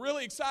 We're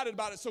really excited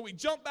about it. So we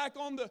jump back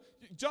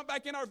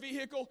in our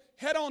vehicle,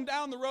 head on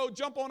down the road,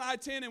 jump on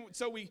I-10, and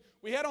so we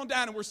head on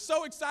down, and we're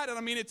so excited.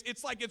 I mean,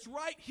 it's like it's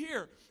right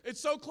here. It's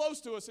so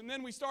close to us. And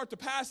then we start to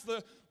pass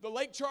the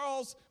Lake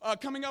Charles,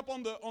 coming up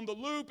on the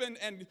loop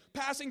and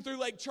passing through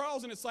Lake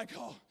Charles, and it's like,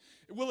 oh,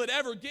 will it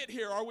ever get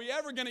here? Are we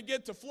ever going to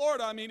get to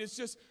Florida? I mean, this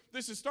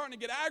is starting to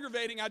get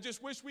aggravating. I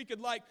just wish we could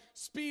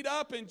speed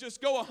up and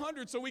just go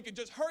 100 so we could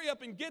just hurry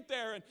up and get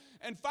there.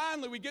 And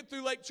finally we get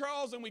through Lake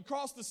Charles, and we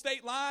cross the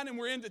state line, and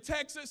we're into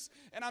Texas.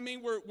 And I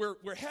mean,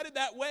 we're headed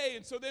that way.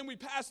 And so then we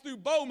pass through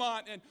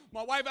Beaumont, and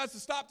my wife has to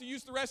stop to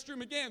use the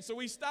restroom again. So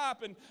we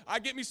stop, and I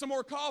get me some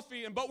more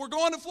coffee, but we're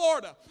going to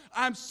Florida.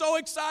 I'm so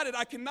excited.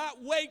 I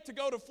cannot wait to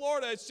go to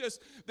Florida. It's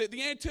just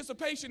the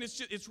anticipation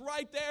it's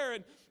right there.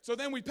 And so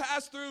then we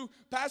pass through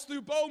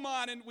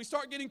Beaumont, and we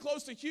start getting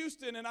close to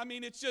Houston, and I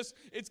mean,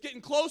 it's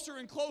getting closer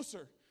and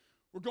closer.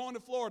 We're going to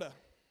Florida.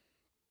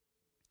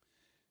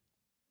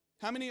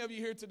 How many of you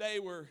here today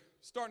were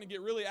starting to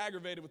get really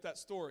aggravated with that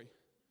story?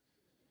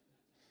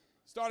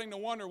 Starting to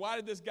wonder, why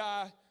did this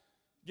guy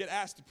get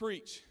asked to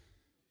preach?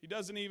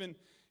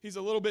 He's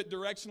a little bit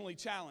directionally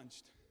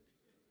challenged.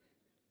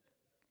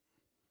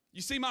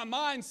 You see, my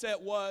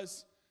mindset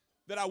was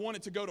that I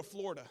wanted to go to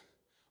Florida.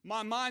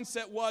 My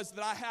mindset was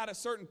that I had a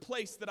certain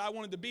place that I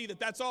wanted to be,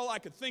 that's all I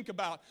could think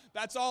about.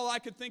 That's all I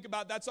could think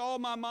about. That's all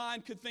my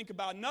mind could think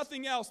about.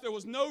 Nothing else. There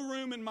was no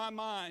room in my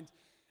mind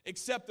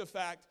except the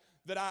fact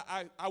that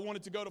I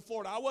wanted to go to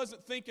Florida. I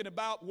wasn't thinking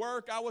about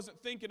work. I wasn't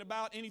thinking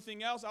about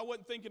anything else. I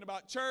wasn't thinking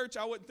about church.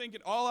 I wasn't thinking,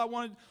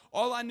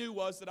 all I knew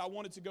was that I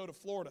wanted to go to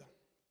Florida.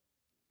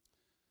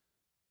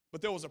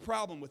 But there was a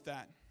problem with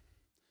that.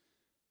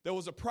 There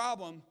was a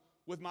problem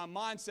with my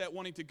mindset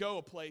wanting to go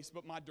a place,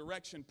 but my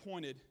direction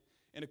pointed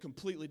in a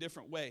completely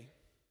different way.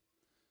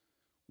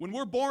 When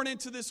we're born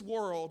into this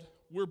world,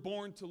 we're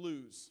born to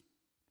lose.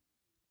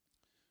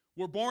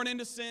 We're born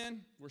into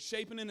sin. We're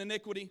shaping in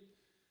iniquity.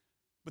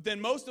 But then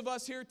most of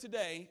us here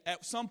today,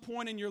 at some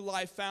point in your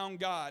life, found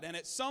God. And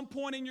at some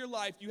point in your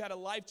life, you had a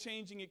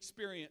life-changing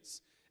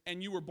experience,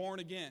 and you were born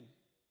again.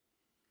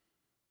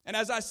 And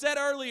as I said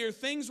earlier,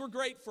 things were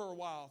great for a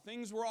while.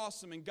 Things were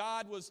awesome, and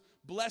God was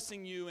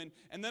blessing you.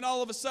 And then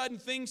all of a sudden,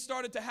 things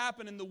started to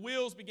happen, and the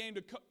wheels began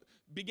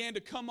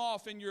to come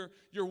off in your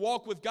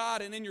walk with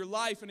God and in your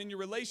life and in your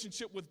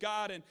relationship with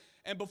God.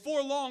 And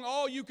before long,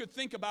 all you could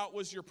think about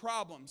was your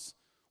problems.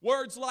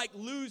 Words like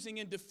losing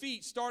and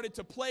defeat started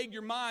to plague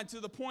your mind to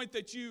the point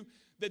that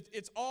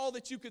it's all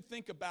that you could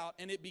think about,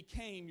 and it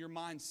became your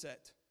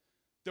mindset.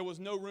 There was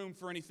no room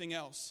for anything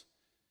else.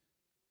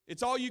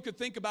 It's all you could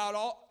think about.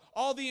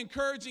 All the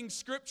encouraging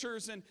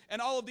scriptures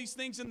and all of these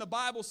things in the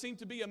Bible seem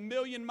to be a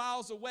million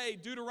miles away.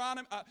 2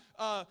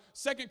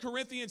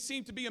 Corinthians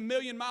seem to be a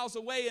million miles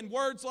away, and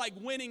words like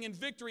winning and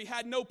victory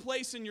had no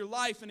place in your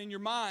life and in your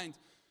mind.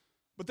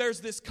 But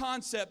there's this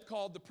concept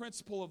called the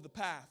principle of the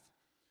path,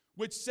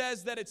 which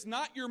says that it's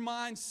not your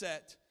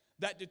mindset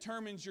that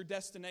determines your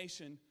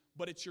destination,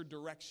 but it's your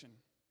direction.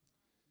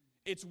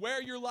 It's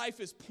where your life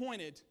is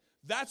pointed.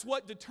 That's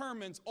what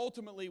determines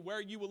ultimately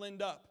where you will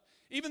end up.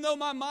 Even though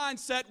my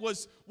mindset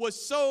was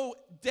so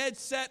dead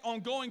set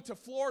on going to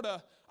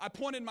Florida, I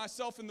pointed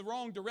myself in the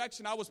wrong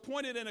direction. I was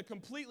pointed in a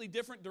completely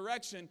different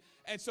direction,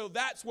 and so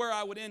that's where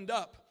I would end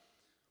up.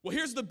 Well,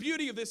 here's the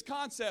beauty of this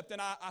concept, and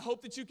I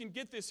hope that you can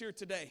get this here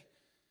today.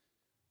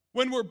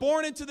 When we're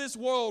born into this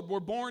world, we're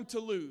born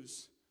to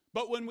lose.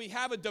 But when we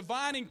have a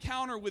divine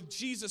encounter with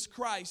Jesus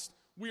Christ,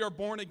 we are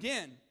born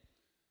again.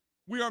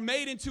 We are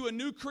made into a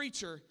new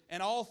creature,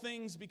 and all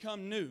things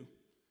become new.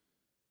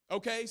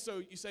 Okay,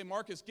 so you say,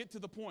 Marcus, get to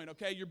the point.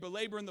 Okay, you're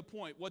belaboring the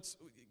point.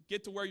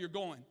 Get to where you're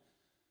going.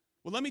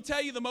 Well, let me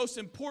tell you the most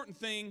important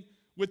thing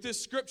with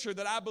this scripture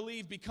that I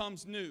believe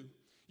becomes new.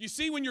 You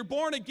see, when you're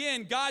born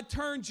again, God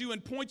turns you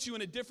and points you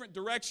in a different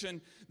direction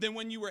than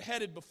when you were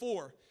headed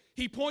before.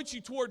 He points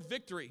you toward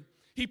victory.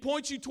 He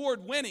points you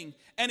toward winning.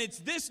 And it's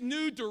this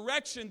new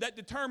direction that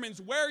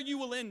determines where you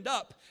will end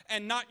up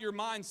and not your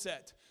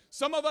mindset.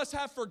 Some of us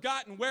have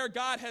forgotten where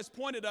God has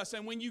pointed us,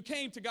 and when you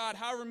came to God,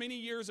 however many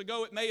years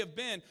ago it may have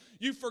been,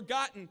 you've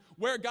forgotten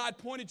where God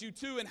pointed you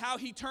to and how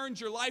He turned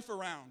your life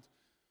around.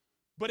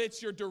 But it's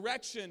your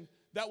direction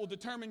that will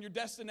determine your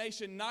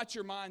destination, not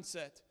your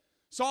mindset.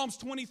 Psalms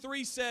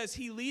 23 says,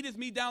 He leadeth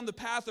me down the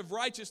path of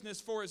righteousness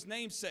for His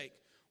name's sake.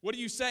 What are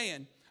you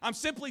saying? I'm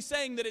simply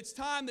saying that it's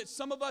time that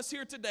some of us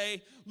here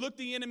today look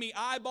the enemy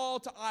eyeball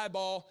to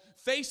eyeball,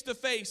 face to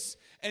face,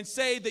 and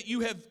say that you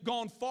have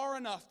gone far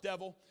enough,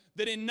 devil.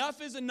 That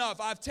enough is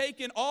enough. I've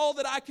taken all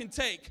that I can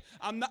take.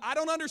 I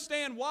don't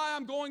understand why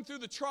I'm going through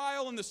the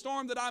trial and the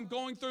storm that I'm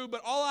going through,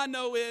 but all I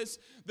know is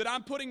that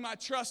I'm putting my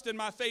trust and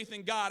my faith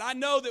in God. I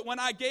know that when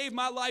I gave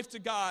my life to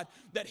God,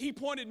 that He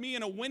pointed me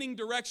in a winning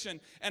direction,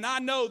 and I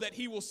know that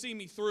He will see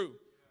me through.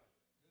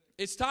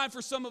 It's time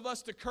for some of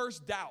us to curse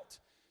doubt,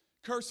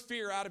 curse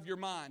fear out of your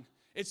mind.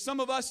 It's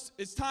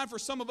time for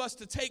some of us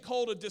to take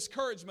hold of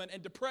discouragement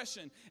and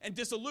depression and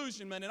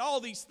disillusionment and all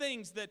these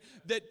things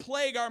that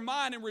plague our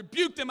mind and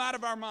rebuke them out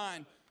of our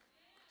mind.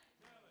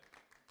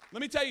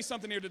 Let me tell you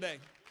something here today.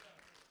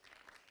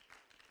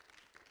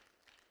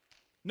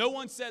 No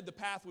one said the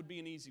path would be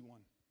an easy one.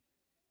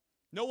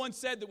 No one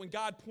said that when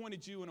God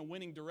pointed you in a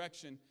winning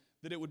direction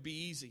that it would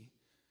be easy.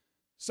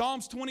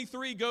 Psalms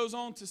 23 goes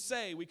on to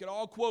say, we could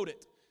all quote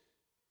it,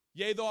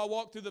 Yea, though I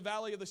walk through the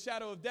valley of the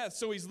shadow of death.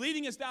 So He's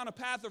leading us down a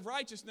path of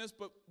righteousness,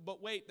 but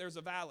wait, there's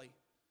a valley.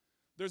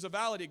 There's a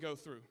valley to go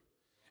through.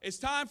 It's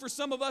time for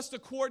some of us to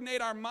coordinate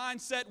our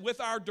mindset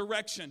with our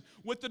direction,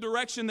 with the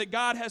direction that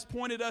God has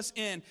pointed us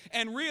in,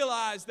 and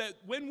realize that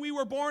when we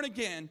were born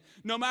again,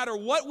 no matter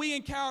what we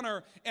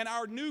encounter in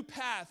our new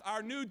path,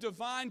 our new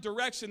divine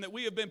direction that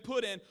we have been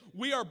put in,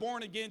 we are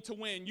born again to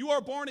win. You are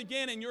born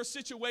again in your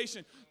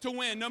situation to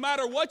win. No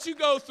matter what you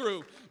go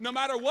through, no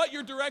matter what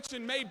your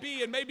direction may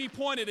be and may be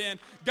pointed in,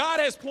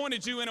 God has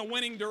pointed you in a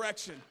winning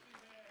direction.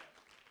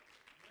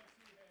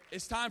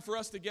 It's time for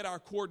us to get our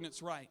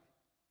coordinates right.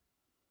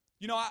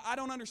 You know, I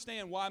don't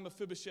understand why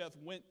Mephibosheth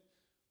went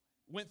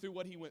through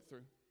what he went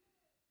through.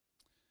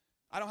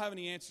 I don't have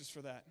any answers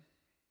for that.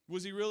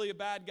 Was he really a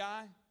bad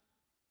guy?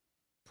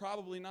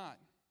 Probably not.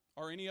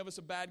 Are any of us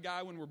a bad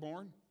guy when we're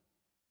born?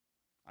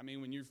 I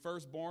mean, when you're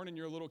first born and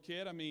you're a little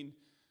kid,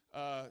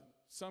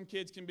 some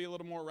kids can be a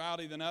little more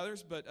rowdy than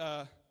others, but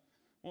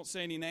won't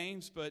say any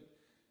names, but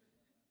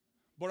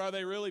are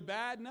they really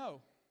bad?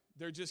 No.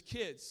 They're just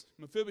kids.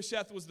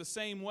 Mephibosheth was the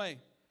same way.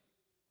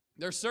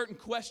 There are certain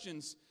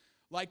questions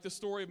like the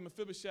story of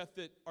Mephibosheth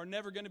that are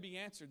never going to be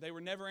answered. They were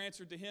never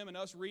answered to him, and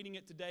us reading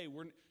it today,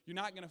 you're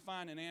not going to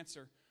find an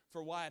answer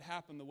for why it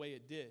happened the way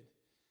it did.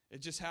 It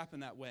just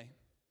happened that way.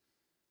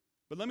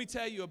 But let me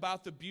tell you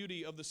about the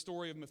beauty of the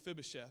story of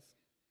Mephibosheth.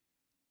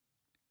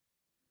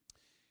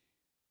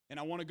 And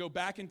I want to go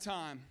back in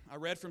time. I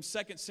read from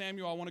 2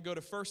 Samuel. I want to go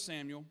to 1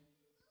 Samuel.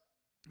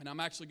 And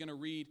I'm actually going to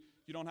read.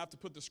 You don't have to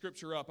put the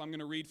scripture up. I'm going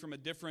to read from a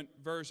different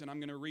version. I'm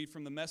going to read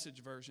from the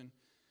Message version.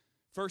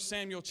 1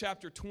 Samuel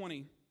chapter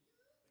 20.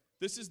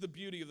 This is the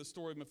beauty of the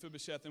story of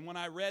Mephibosheth. And when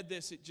I read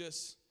this, it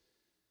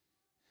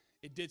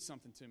did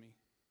something to me.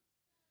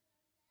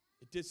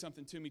 It did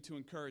something to me to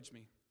encourage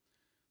me.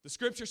 The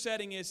scripture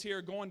setting is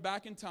here, going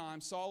back in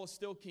time. Saul is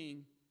still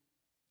king.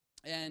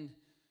 And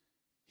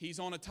he's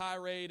on a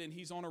tirade and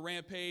he's on a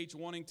rampage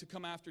wanting to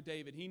come after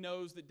David. He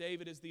knows that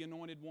David is the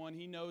anointed one.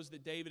 He knows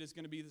that David is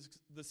going to be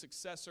the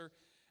successor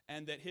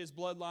and that his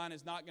bloodline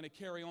is not going to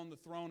carry on the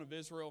throne of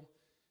Israel.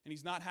 And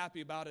he's not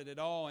happy about it at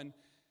all. And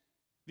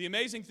the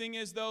amazing thing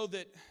is, though,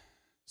 that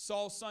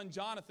Saul's son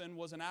Jonathan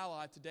was an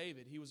ally to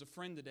David. He was a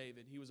friend to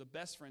David. He was a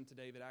best friend to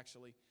David,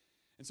 actually.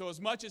 And so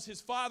as much as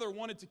his father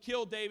wanted to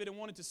kill David and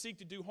wanted to seek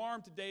to do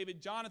harm to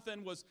David,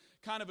 Jonathan was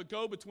kind of a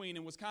go-between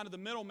and was kind of the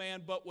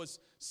middleman, but was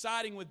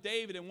siding with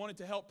David and wanted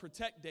to help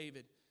protect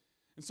David.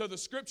 And so the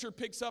scripture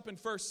picks up in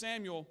 1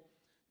 Samuel.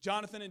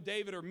 Jonathan and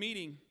David are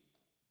meeting.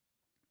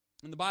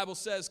 And the Bible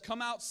says,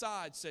 "Come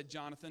outside," said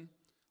Jonathan.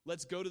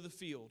 "Let's go to the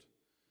field."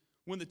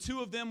 When the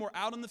two of them were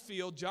out in the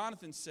field,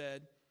 Jonathan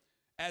said,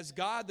 "As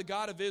God, the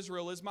God of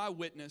Israel, is my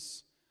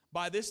witness,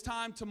 by this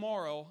time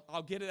tomorrow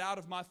I'll get it out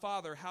of my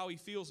father how he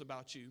feels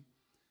about you.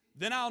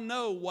 Then I'll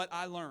know what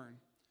I learn.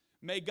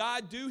 May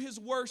God do his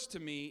worst to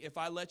me if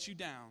I let you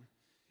down.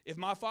 If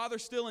my father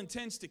still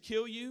intends to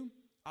kill you,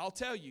 I'll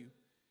tell you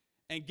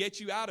and get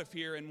you out of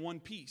here in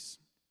one piece.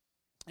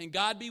 And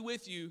God be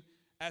with you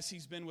as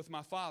he's been with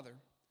my father.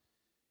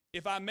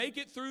 If I make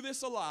it through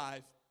this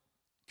alive,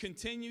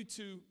 continue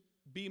to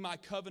be my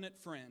covenant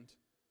friend."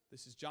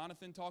 This is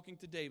Jonathan talking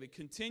to David.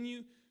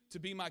 "Continue to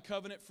be my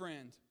covenant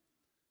friend.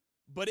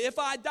 But if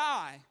I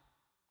die,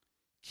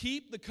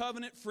 keep the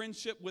covenant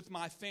friendship with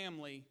my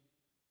family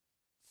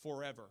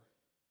forever."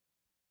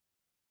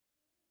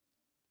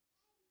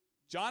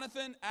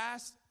 Jonathan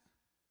asked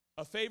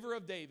a favor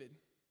of David.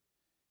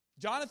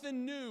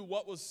 Jonathan knew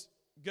what was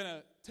going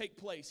to take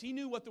place. He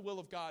knew what the will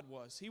of God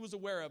was. He was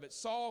aware of it.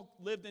 Saul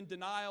lived in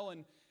denial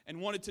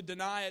and wanted to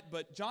deny it,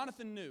 but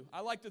Jonathan knew. I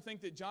like to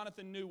think that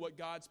Jonathan knew what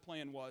God's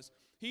plan was.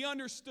 He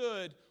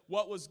understood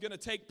what was going to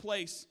take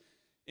place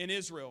in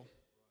Israel.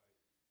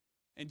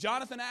 And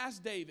Jonathan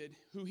asked David,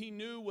 who he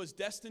knew was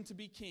destined to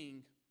be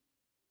king,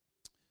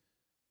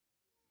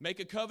 make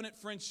a covenant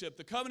friendship.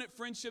 The covenant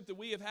friendship that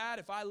we have had,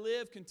 if I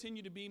live,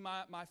 continue to be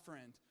my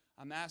friend.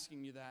 I'm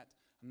asking you that.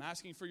 I'm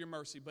asking for your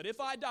mercy. But if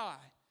I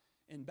die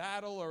in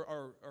battle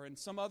or in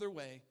some other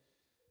way,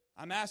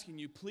 I'm asking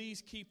you,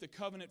 please keep the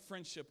covenant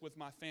friendship with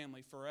my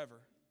family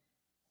forever.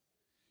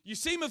 You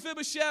see,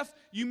 Mephibosheth,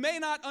 you may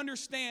not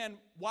understand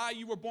why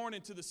you were born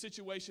into the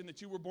situation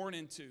that you were born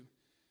into.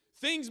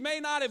 Things may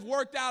not have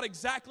worked out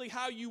exactly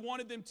how you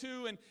wanted them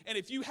to, and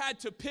if you had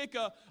to pick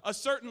a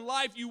certain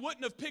life, you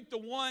wouldn't have picked the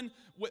one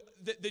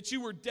that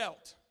you were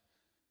dealt.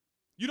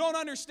 You don't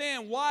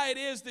understand why it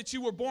is that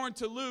you were born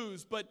to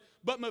lose, but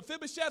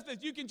Mephibosheth,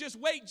 if you can just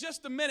wait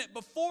just a minute,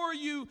 before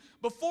you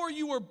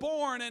were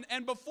born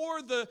and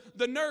before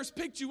the nurse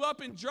picked you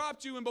up and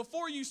dropped you, and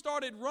before you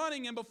started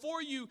running, and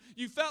before you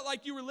felt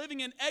like you were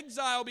living in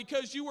exile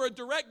because you were a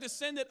direct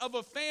descendant of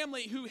a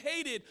family who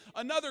hated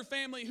another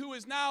family who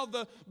is now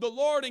the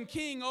Lord and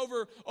King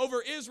over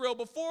Israel,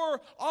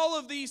 before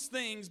all these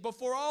things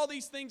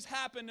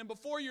happened, and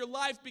before your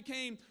life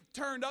became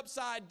turned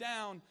upside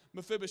down,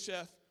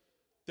 Mephibosheth,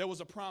 there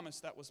was a promise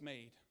that was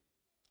made.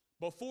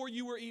 Before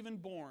you were even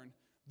born,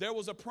 there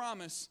was a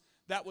promise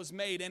that was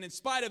made. And in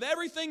spite of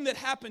everything that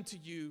happened to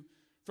you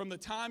from the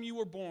time you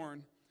were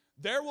born,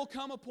 there will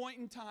come a point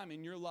in time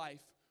in your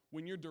life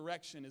when your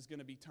direction is going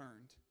to be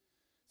turned.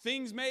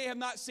 Things may have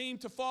not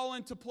seemed to fall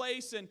into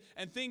place, and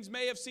things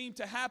may have seemed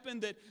to happen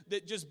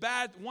that just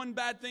one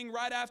bad thing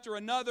right after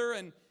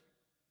another.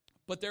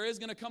 But there is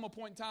going to come a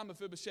point in time,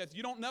 Mephibosheth.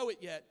 You don't know it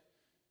yet.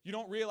 You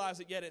don't realize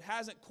it yet. It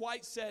hasn't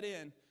quite set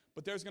in.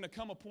 But there's going to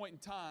come a point in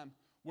time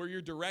where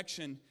your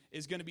direction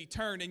is going to be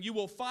turned, and you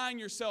will find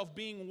yourself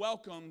being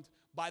welcomed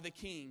by the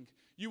king.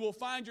 You will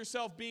find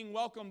yourself being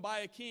welcomed by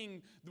a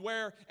king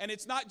and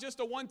it's not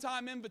just a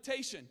one-time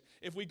invitation.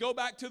 If we go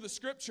back to the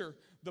scripture,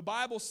 the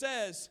Bible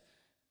says,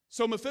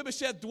 "So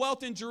Mephibosheth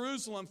dwelt in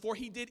Jerusalem, for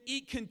he did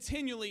eat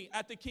continually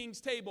at the king's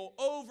table,"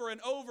 over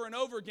and over and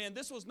over again.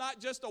 This was not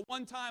just a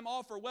one-time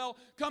offer. Well,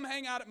 come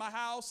hang out at my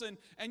house and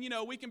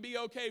we can be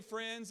okay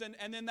friends, and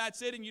then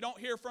that's it, and you don't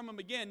hear from him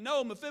again.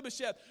 No,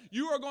 Mephibosheth,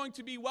 you are going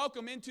to be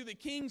welcomed into the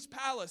king's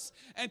palace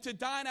and to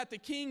dine at the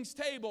king's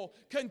table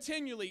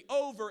continually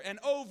over and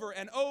over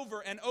and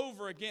over and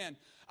over again.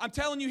 I'm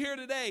telling you here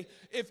today,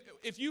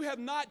 if you have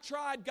not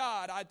tried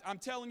God, I'm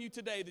telling you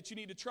today that you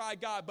need to try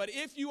God. But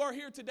if you are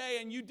here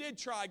today and you did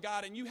try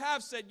God and you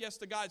have said yes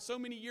to God so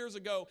many years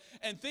ago,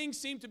 and things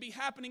seem to be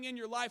happening in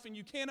your life and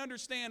you can't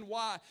understand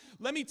why,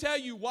 let me tell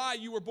you why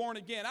you were born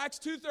again. Acts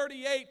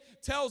 2:38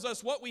 tells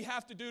us what we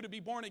have to do to be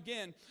born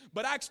again.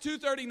 But Acts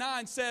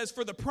 2:39 says,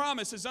 "For the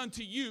promise is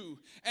unto you,"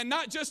 and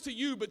not just to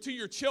you, but to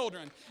your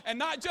children. And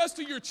not just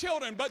to your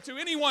children, but to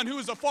anyone who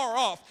is afar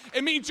off.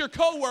 It means your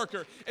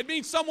coworker. It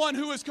means someone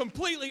who is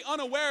completely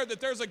unaware that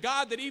there's a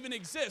God that even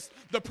exists.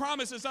 The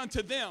promise is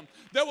unto them.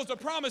 There was a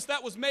promise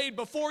that was made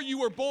before you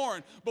were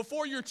born,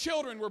 before your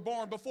children were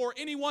born, before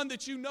anyone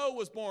that you know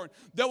was born.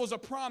 There was a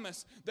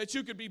promise that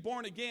you could be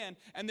born again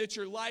and that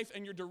your life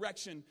and your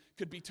direction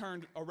could be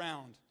turned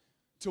around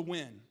to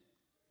win.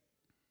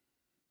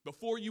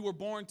 Before you were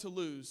born to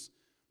lose,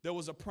 there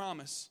was a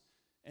promise,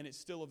 and it's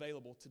still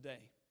available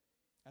today.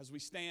 As we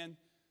stand,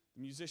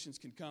 the musicians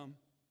can come.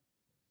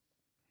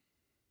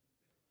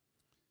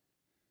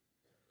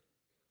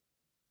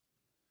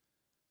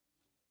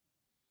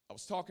 I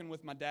was talking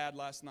with my dad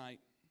last night.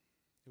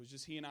 It was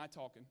just he and I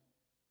talking.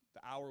 The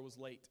hour was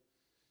late.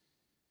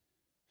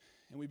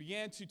 And we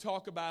began to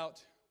talk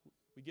about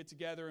We get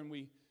together and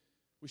we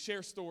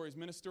share stories,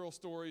 ministerial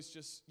stories,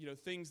 just,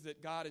 things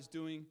that God is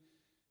doing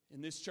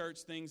in this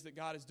church, things that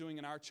God is doing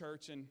in our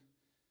church. And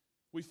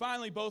we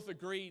finally both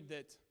agreed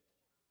that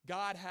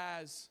God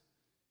has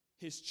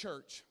His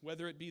church,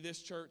 whether it be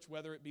this church,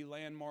 whether it be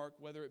Landmark,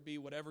 whether it be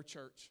whatever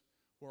church.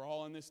 We're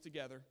all in this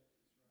together.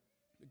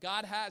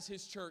 God has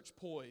His church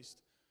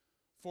poised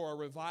for a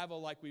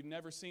revival like we've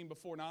never seen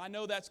before. Now, I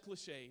know that's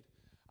cliched.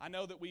 I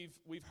know that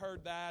we've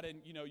heard that,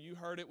 and you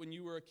heard it when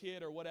you were a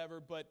kid or whatever,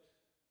 but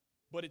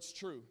it's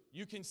true.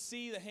 You can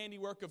see the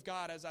handiwork of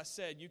God, as I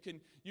said.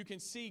 You can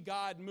see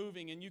God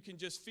moving, and you can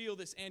just feel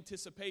this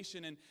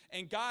anticipation,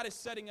 and God is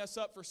setting us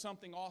up for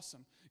something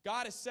awesome.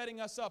 God is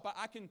setting us up.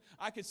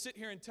 I could sit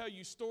here and tell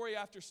you story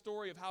after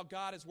story of how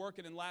God is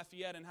working in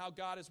Lafayette and how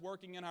God is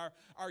working in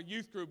our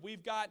youth group.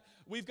 We've got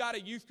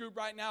a youth group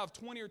right now of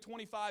 20 or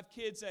 25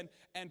 kids,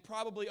 and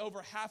probably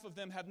over half of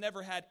them have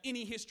never had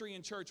any history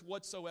in church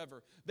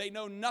whatsoever. They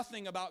know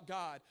nothing about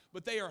God,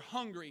 but they are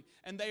hungry,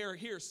 and they are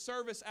here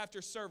service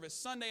after service,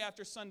 Sunday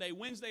after Sunday,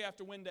 Wednesday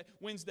after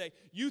Wednesday,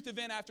 youth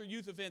event after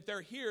youth event.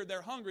 They're here,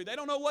 they're hungry. They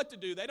don't know what to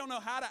do. They don't know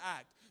how to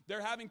act.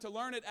 They're having to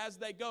learn it as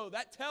they go.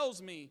 That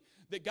tells me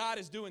that God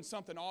is doing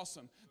something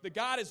awesome. That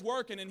God is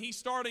working, and He's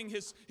starting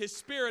His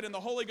Spirit, and the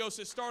Holy Ghost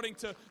is starting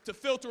to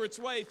filter its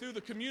way through the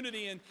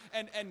community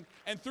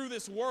and through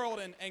this world,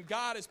 and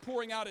God is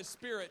pouring out His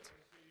Spirit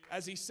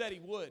as He said He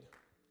would.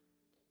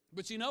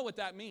 But you know what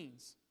that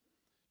means.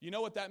 You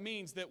know what that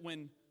means, that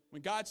when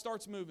God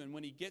starts moving,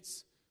 when He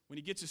gets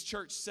His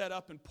church set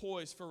up and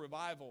poised for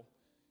revival,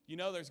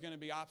 there's going to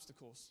be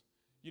obstacles.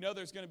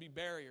 There's going to be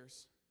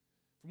barriers.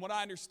 From what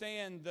I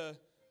understand, the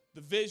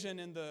vision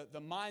and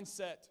the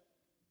mindset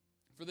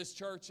for this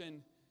church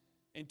in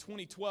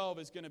 2012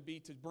 is going to be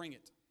to bring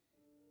it.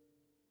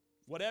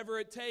 Whatever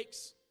it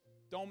takes,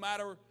 don't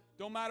matter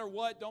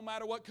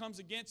what comes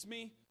against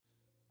me,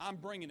 I'm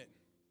bringing it.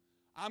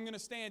 I'm going to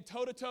stand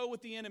toe-to-toe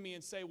with the enemy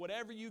and say,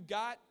 whatever you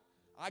got,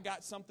 I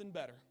got something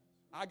better.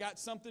 I got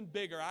something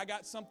bigger. I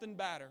got something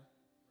better.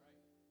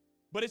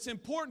 But it's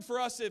important for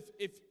us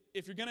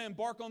if you're going to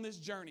embark on this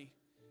journey,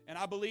 and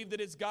I believe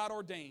that it's God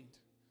ordained.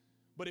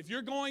 But if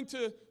you're going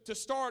to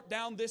start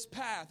down this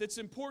path, it's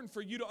important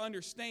for you to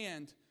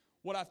understand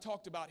what I've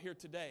talked about here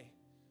today,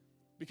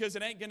 because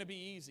it ain't going to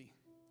be easy.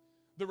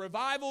 The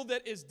revival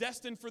that is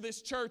destined for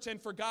this church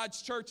and for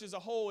God's church as a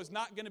whole is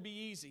not going to be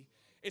easy.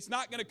 It's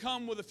not going to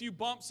come with a few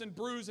bumps and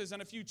bruises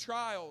and a few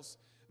trials.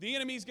 The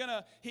enemy's going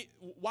to,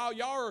 while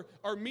y'all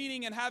are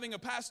meeting and having a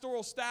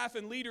pastoral staff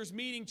and leaders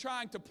meeting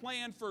trying to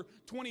plan for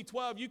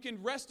 2012, you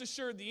can rest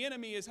assured the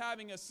enemy is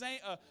having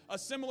a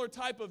similar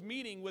type of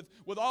meeting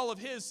with all of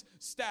his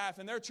staff,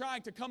 and they're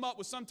trying to come up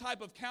with some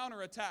type of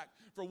counterattack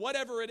for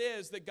whatever it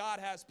is that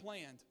God has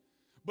planned.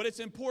 But it's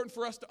important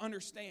for us to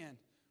understand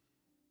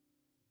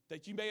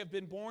that you may have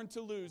been born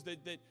to lose, that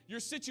your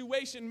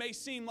situation may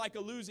seem like a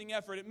losing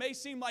effort. It may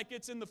seem like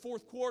it's in the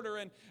fourth quarter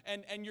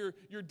and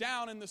you're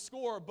down in the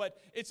score, but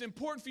it's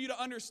important for you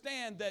to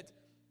understand that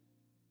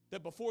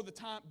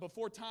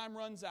before time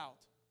runs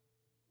out,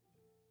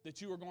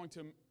 that you are going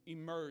to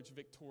emerge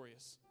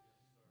victorious.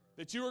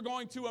 That you are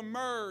going to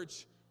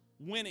emerge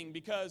winning,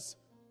 because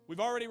we've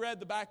already read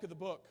the back of the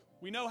book.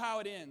 We know how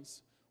it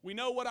ends. We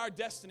know what our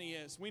destiny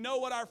is. We know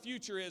what our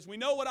future is. We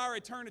know what our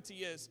eternity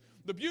is.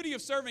 The beauty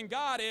of serving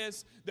God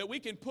is that we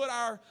can put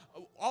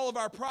all of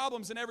our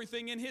problems and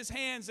everything in His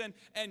hands,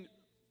 and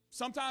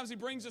sometimes He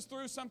brings us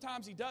through,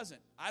 sometimes He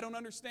doesn't. I don't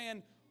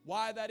understand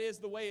why that is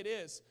the way it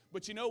is.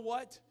 But you know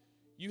what?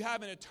 You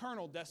have an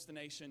eternal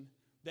destination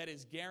that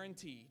is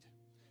guaranteed.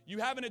 You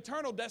have an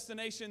eternal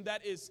destination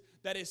that is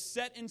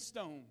set in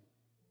stone.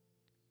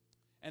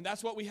 And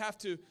that's what we have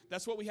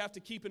to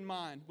keep in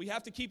mind. We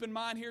have to keep in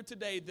mind here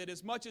today that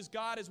as much as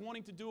God is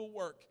wanting to do a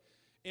work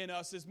in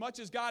us, as much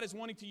as God is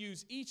wanting to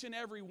use each and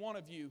every one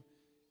of you,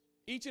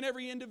 each and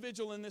every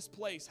individual in this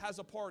place has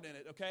a part in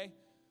it, okay?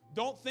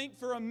 Don't think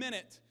for a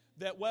minute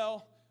that,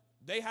 well,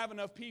 they have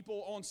enough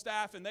people on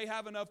staff and they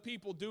have enough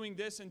people doing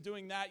this and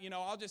doing that,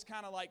 I'll just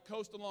kind of like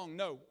coast along.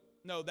 No,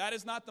 that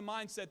is not the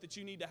mindset that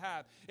you need to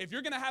have. If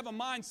you're going to have a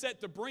mindset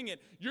to bring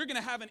it, you're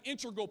going to have an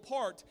integral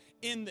part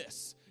in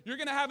this. You're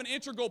going to have an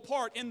integral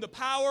part in the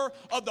power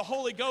of the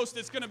Holy Ghost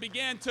that's going to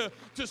begin to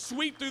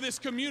sweep through this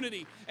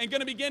community and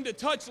going to begin to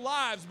touch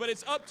lives, but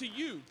it's up to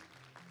you.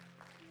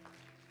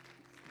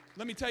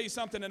 Let me tell you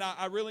something, and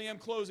I really am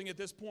closing at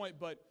this point,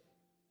 but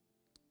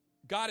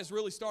God has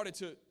really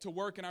started to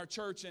work in our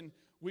church, and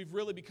we've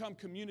really become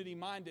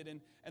community-minded.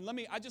 And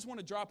I just want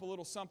to drop a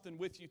little something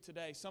with you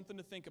today, something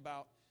to think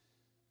about.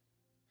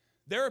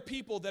 There are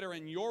people that are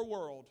in your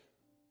world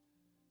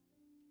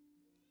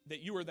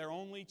that you are their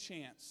only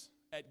chance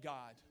at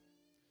God.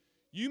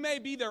 You may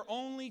be their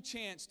only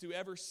chance to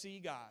ever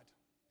see God.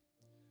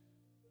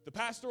 The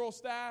pastoral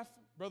staff,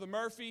 Brother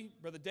Murphy,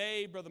 Brother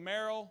Dave, Brother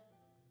Merrill,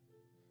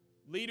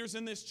 leaders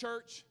in this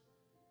church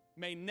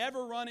may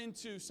never run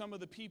into some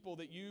of the people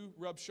that you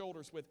rub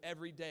shoulders with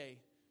every day.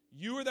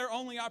 You are their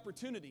only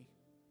opportunity.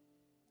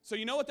 So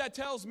you know what that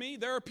tells me?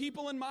 There are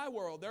people in my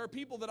world, there are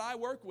people that I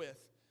work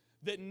with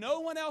that no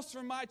one else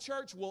from my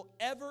church will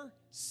ever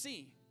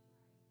see,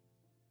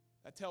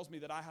 that tells me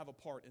that I have a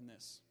part in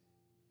this.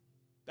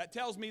 That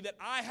tells me that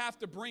I have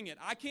to bring it.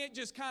 I can't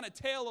just kind of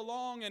tail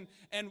along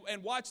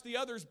and watch the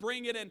others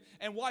bring it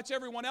and watch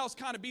everyone else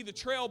kind of be the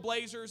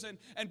trailblazers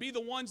and be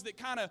the ones that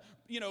kind of,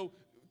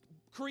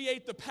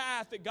 create the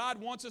path that God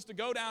wants us to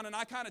go down, and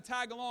I kind of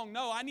tag along.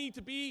 No, I need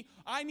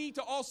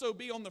to also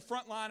be on the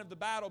front line of the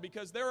battle,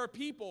 because there are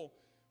people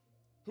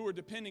who are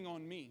depending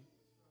on me.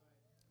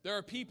 There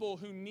are people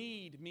who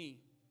need me.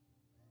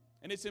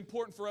 And it's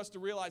important for us to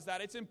realize that.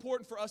 It's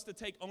important for us to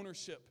take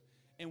ownership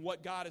in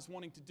what God is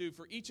wanting to do.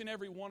 For each and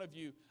every one of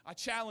you, I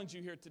challenge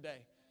you here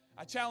today.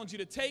 I challenge you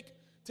to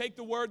take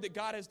the word that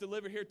God has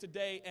delivered here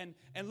today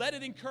and let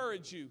it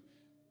encourage you.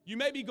 You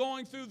may be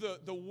going through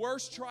the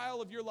worst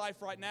trial of your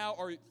life right now,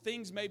 or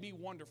things may be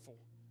wonderful.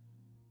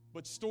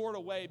 But store it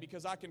away,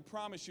 because I can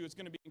promise you it's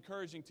going to be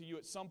encouraging to you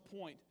at some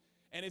point.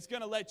 And it's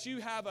going to let you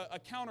have a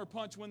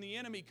counterpunch when the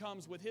enemy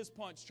comes with his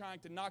punch trying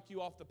to knock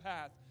you off the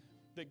path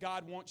that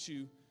God wants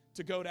you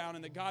to go down,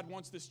 and that God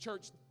wants this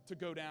church to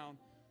go down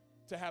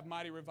to have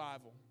mighty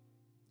revival.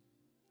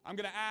 I'm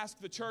going to ask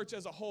the church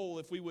as a whole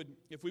if we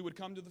would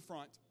come to the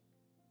front.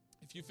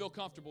 If you feel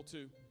comfortable to,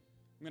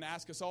 I'm going to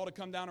ask us all to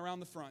come down around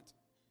the front.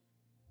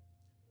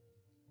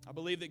 I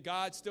believe that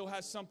God still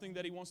has something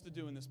that He wants to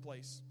do in this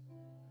place.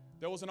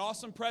 There was an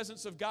awesome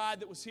presence of God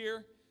that was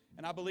here,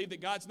 and I believe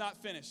that God's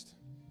not finished.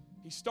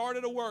 He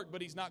started a work,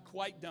 but He's not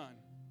quite done.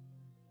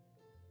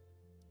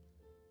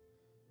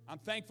 I'm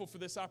thankful for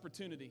this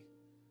opportunity.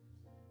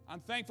 I'm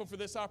thankful for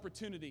this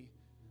opportunity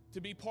to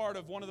be part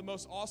of one of the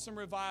most awesome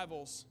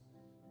revivals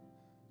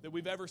that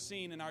we've ever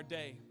seen in our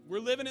day.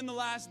 We're living in the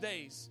last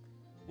days.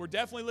 We're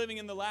definitely living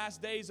in the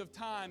last days of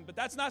time, but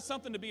that's not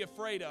something to be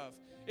afraid of.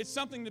 It's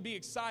something to be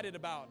excited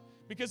about,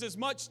 because as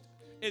much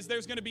as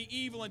there's going to be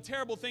evil and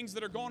terrible things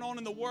that are going on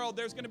in the world,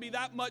 there's going to be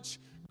that much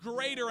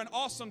greater and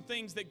awesome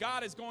things that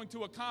God is going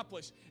to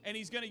accomplish, and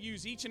He's going to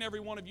use each and every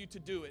one of you to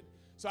do it.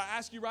 So I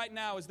ask you right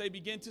now, as they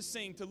begin to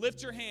sing, to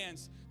lift your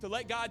hands, to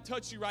let God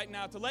touch you right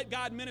now, to let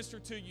God minister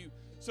to you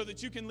so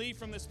that you can leave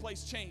from this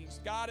place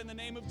changed. God, in the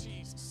name of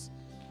Jesus,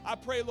 I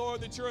pray,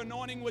 Lord, that your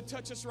anointing would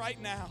touch us right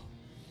now.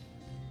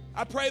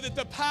 I pray that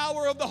the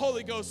power of the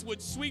Holy Ghost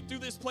would sweep through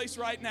this place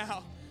right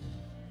now.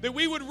 That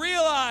we would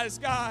realize,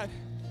 God,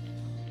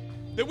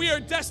 that we are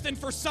destined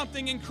for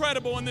something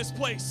incredible in this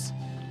place.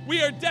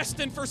 We are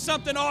destined for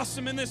something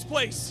awesome in this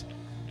place.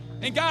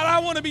 And God, I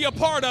want to be a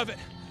part of it.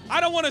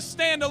 I don't want to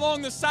stand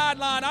along the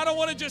sideline. I don't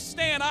want to just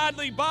stand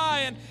idly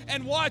by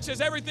and watch as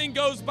everything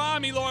goes by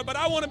me, Lord, but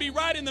I want to be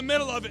right in the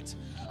middle of it.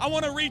 I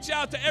want to reach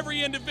out to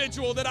every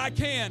individual that I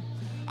can.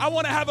 I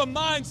want to have a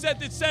mindset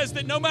that says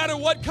that no matter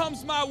what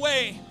comes my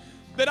way,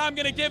 that I'm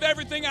going to give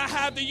everything I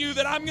have to you,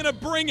 that I'm going to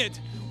bring it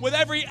with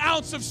every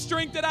ounce of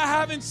strength that I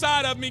have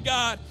inside of me,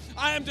 God.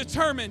 I am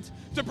determined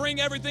to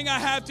bring everything I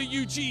have to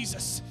you,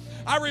 Jesus.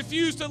 I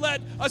refuse to let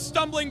a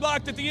stumbling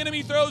block that the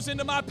enemy throws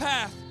into my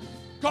path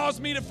cause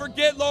me to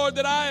forget, Lord,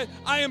 that I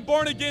am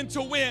born again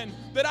to win,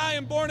 that I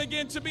am born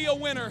again to be a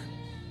winner.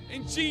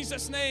 In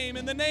Jesus' name,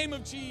 in the name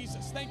of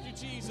Jesus. Thank you,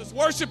 Jesus.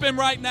 Worship Him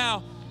right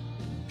now.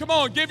 Come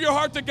on, give your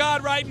heart to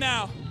God right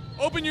now.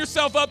 Open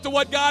yourself up to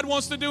what God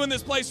wants to do in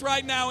this place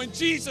right now. In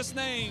Jesus'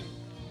 name.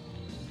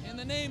 In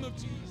the name of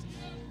Jesus.